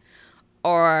somebody,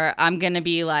 or I'm going to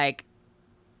be like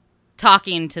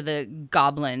talking to the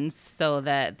goblins so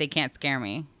that they can't scare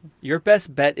me. Your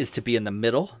best bet is to be in the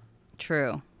middle.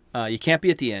 True. You can't be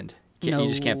at the end. No. You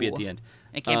just can't be at the end.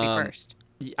 It can't be first.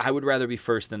 I would rather be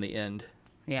first than the end.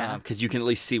 Yeah. Because you can at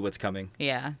least see what's coming.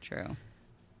 Yeah, true.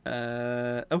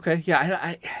 Okay. Yeah,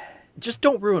 I just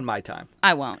don't ruin my time.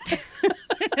 I won't.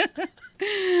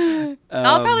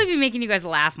 I'll probably be making you guys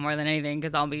laugh more than anything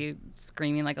because I'll be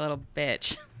screaming like a little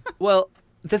bitch. Well,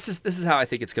 this is how I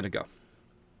think it's going to go.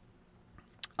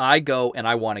 I go and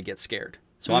I want to get scared.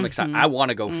 So I'm excited. I want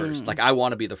to go first. Like, I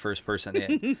want to be the first person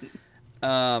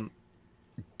in.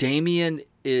 Damien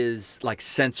is like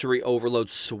sensory overload,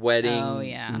 sweating. Oh,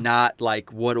 yeah. Not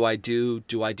like, what do I do?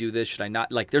 Do I do this? Should I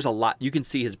not? Like, there's a lot. You can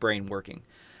see his brain working.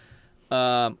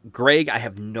 Greg, I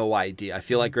have no idea. I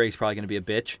feel like Greg's probably going to be a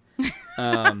bitch.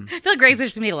 I feel like Greg's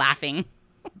just going to be laughing.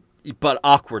 But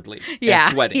awkwardly. Yeah.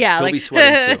 And sweating. Yeah. He'll be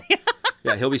sweating too.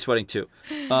 Yeah, he'll be sweating too.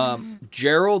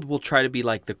 Gerald will try to be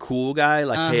like the cool guy,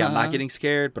 like, hey, I'm not getting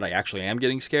scared, but I actually am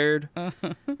getting scared.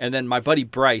 And then my buddy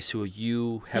Bryce, who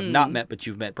you have not met, but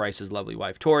you've met Bryce's lovely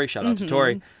wife, Tori. Shout out to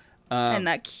Tori. And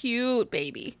that cute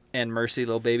baby. And Mercy,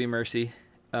 little baby Mercy.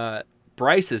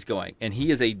 Bryce is going, and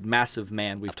he is a massive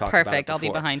man. We've talked about it Perfect. I'll be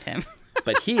before. behind him.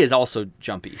 But he is also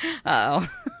jumpy. Oh.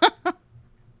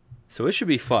 So it should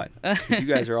be fun, because you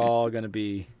guys are all going to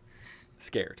be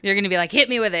scared. You're going to be like, hit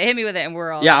me with it, and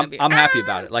we're all Yeah, gonna I'm happy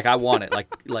about it. Like, I want it.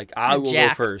 Like I will Jack.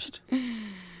 go first.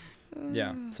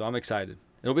 Yeah, so I'm excited.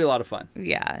 It'll be a lot of fun.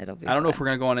 Yeah, it'll be I don't know fun. if we're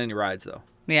going to go on any rides, though.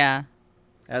 Yeah.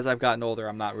 As I've gotten older,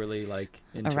 I'm not really, like,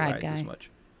 into ride rides guy. as much.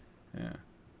 Yeah.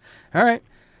 All right.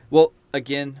 Well,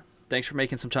 again, thanks for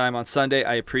making some time on Sunday.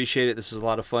 I appreciate it. This was a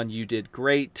lot of fun. You did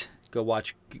great. Go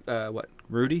watch,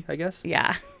 Rudy, I guess?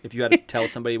 Yeah. If you had to tell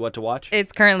somebody what to watch.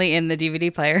 It's currently in the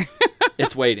DVD player.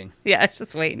 It's waiting. Yeah, it's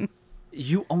just waiting.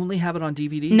 You only have it on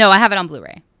DVD? No, I have it on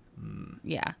Blu-ray.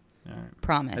 Yeah. All right.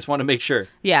 Promise. I just want to make sure.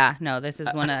 Yeah, no, this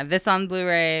is one of this on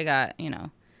Blu-ray. Got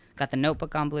the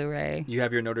Notebook on Blu-ray. You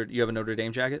have a Notre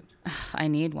Dame jacket? I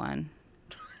need one.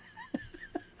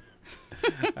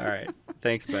 All right.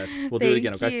 Thanks, Beth. We'll do it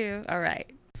again, okay? Thank you. All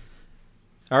right.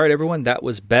 All right, everyone. That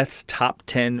was Beth's top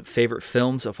 10 favorite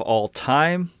films of all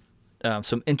time.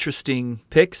 Some interesting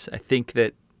picks. I think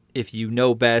that if you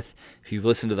know Beth, if you've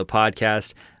listened to the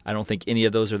podcast, I don't think any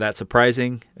of those are that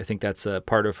surprising. I think that's a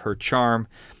part of her charm,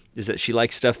 is that she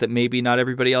likes stuff that maybe not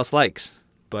everybody else likes.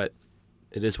 But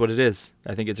it is what it is.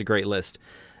 I think it's a great list.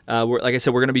 Like I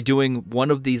said, we're going to be doing one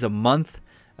of these a month.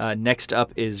 Next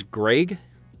up is Greg.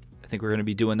 I think we're going to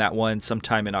be doing that one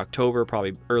sometime in October,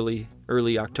 probably early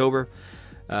October.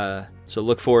 So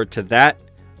look forward to that.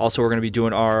 Also, we're going to be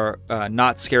doing our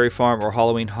Not Scary Farm or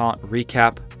Halloween Haunt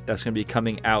recap. That's going to be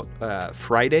coming out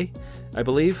Friday, I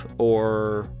believe,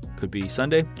 or could be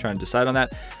Sunday. Trying to decide on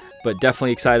that. But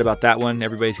definitely excited about that one.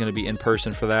 Everybody's going to be in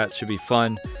person for that. Should be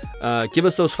fun. Give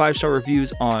us those 5-star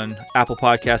reviews on Apple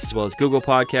Podcasts as well as Google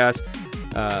Podcasts.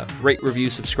 Rate, review,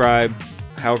 subscribe,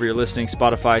 however you're listening.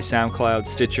 Spotify, SoundCloud,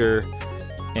 Stitcher,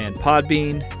 and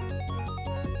Podbean.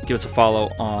 Give us a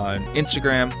follow on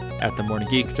Instagram at The Morning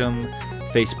Geekdom,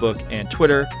 Facebook and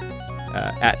Twitter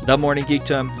at The Morning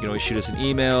Geekdom. You can always shoot us an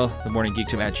email,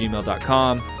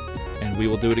 themorninggeekdom@gmail.com, and we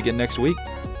will do it again next week.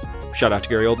 Shout out to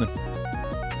Gary Oldman.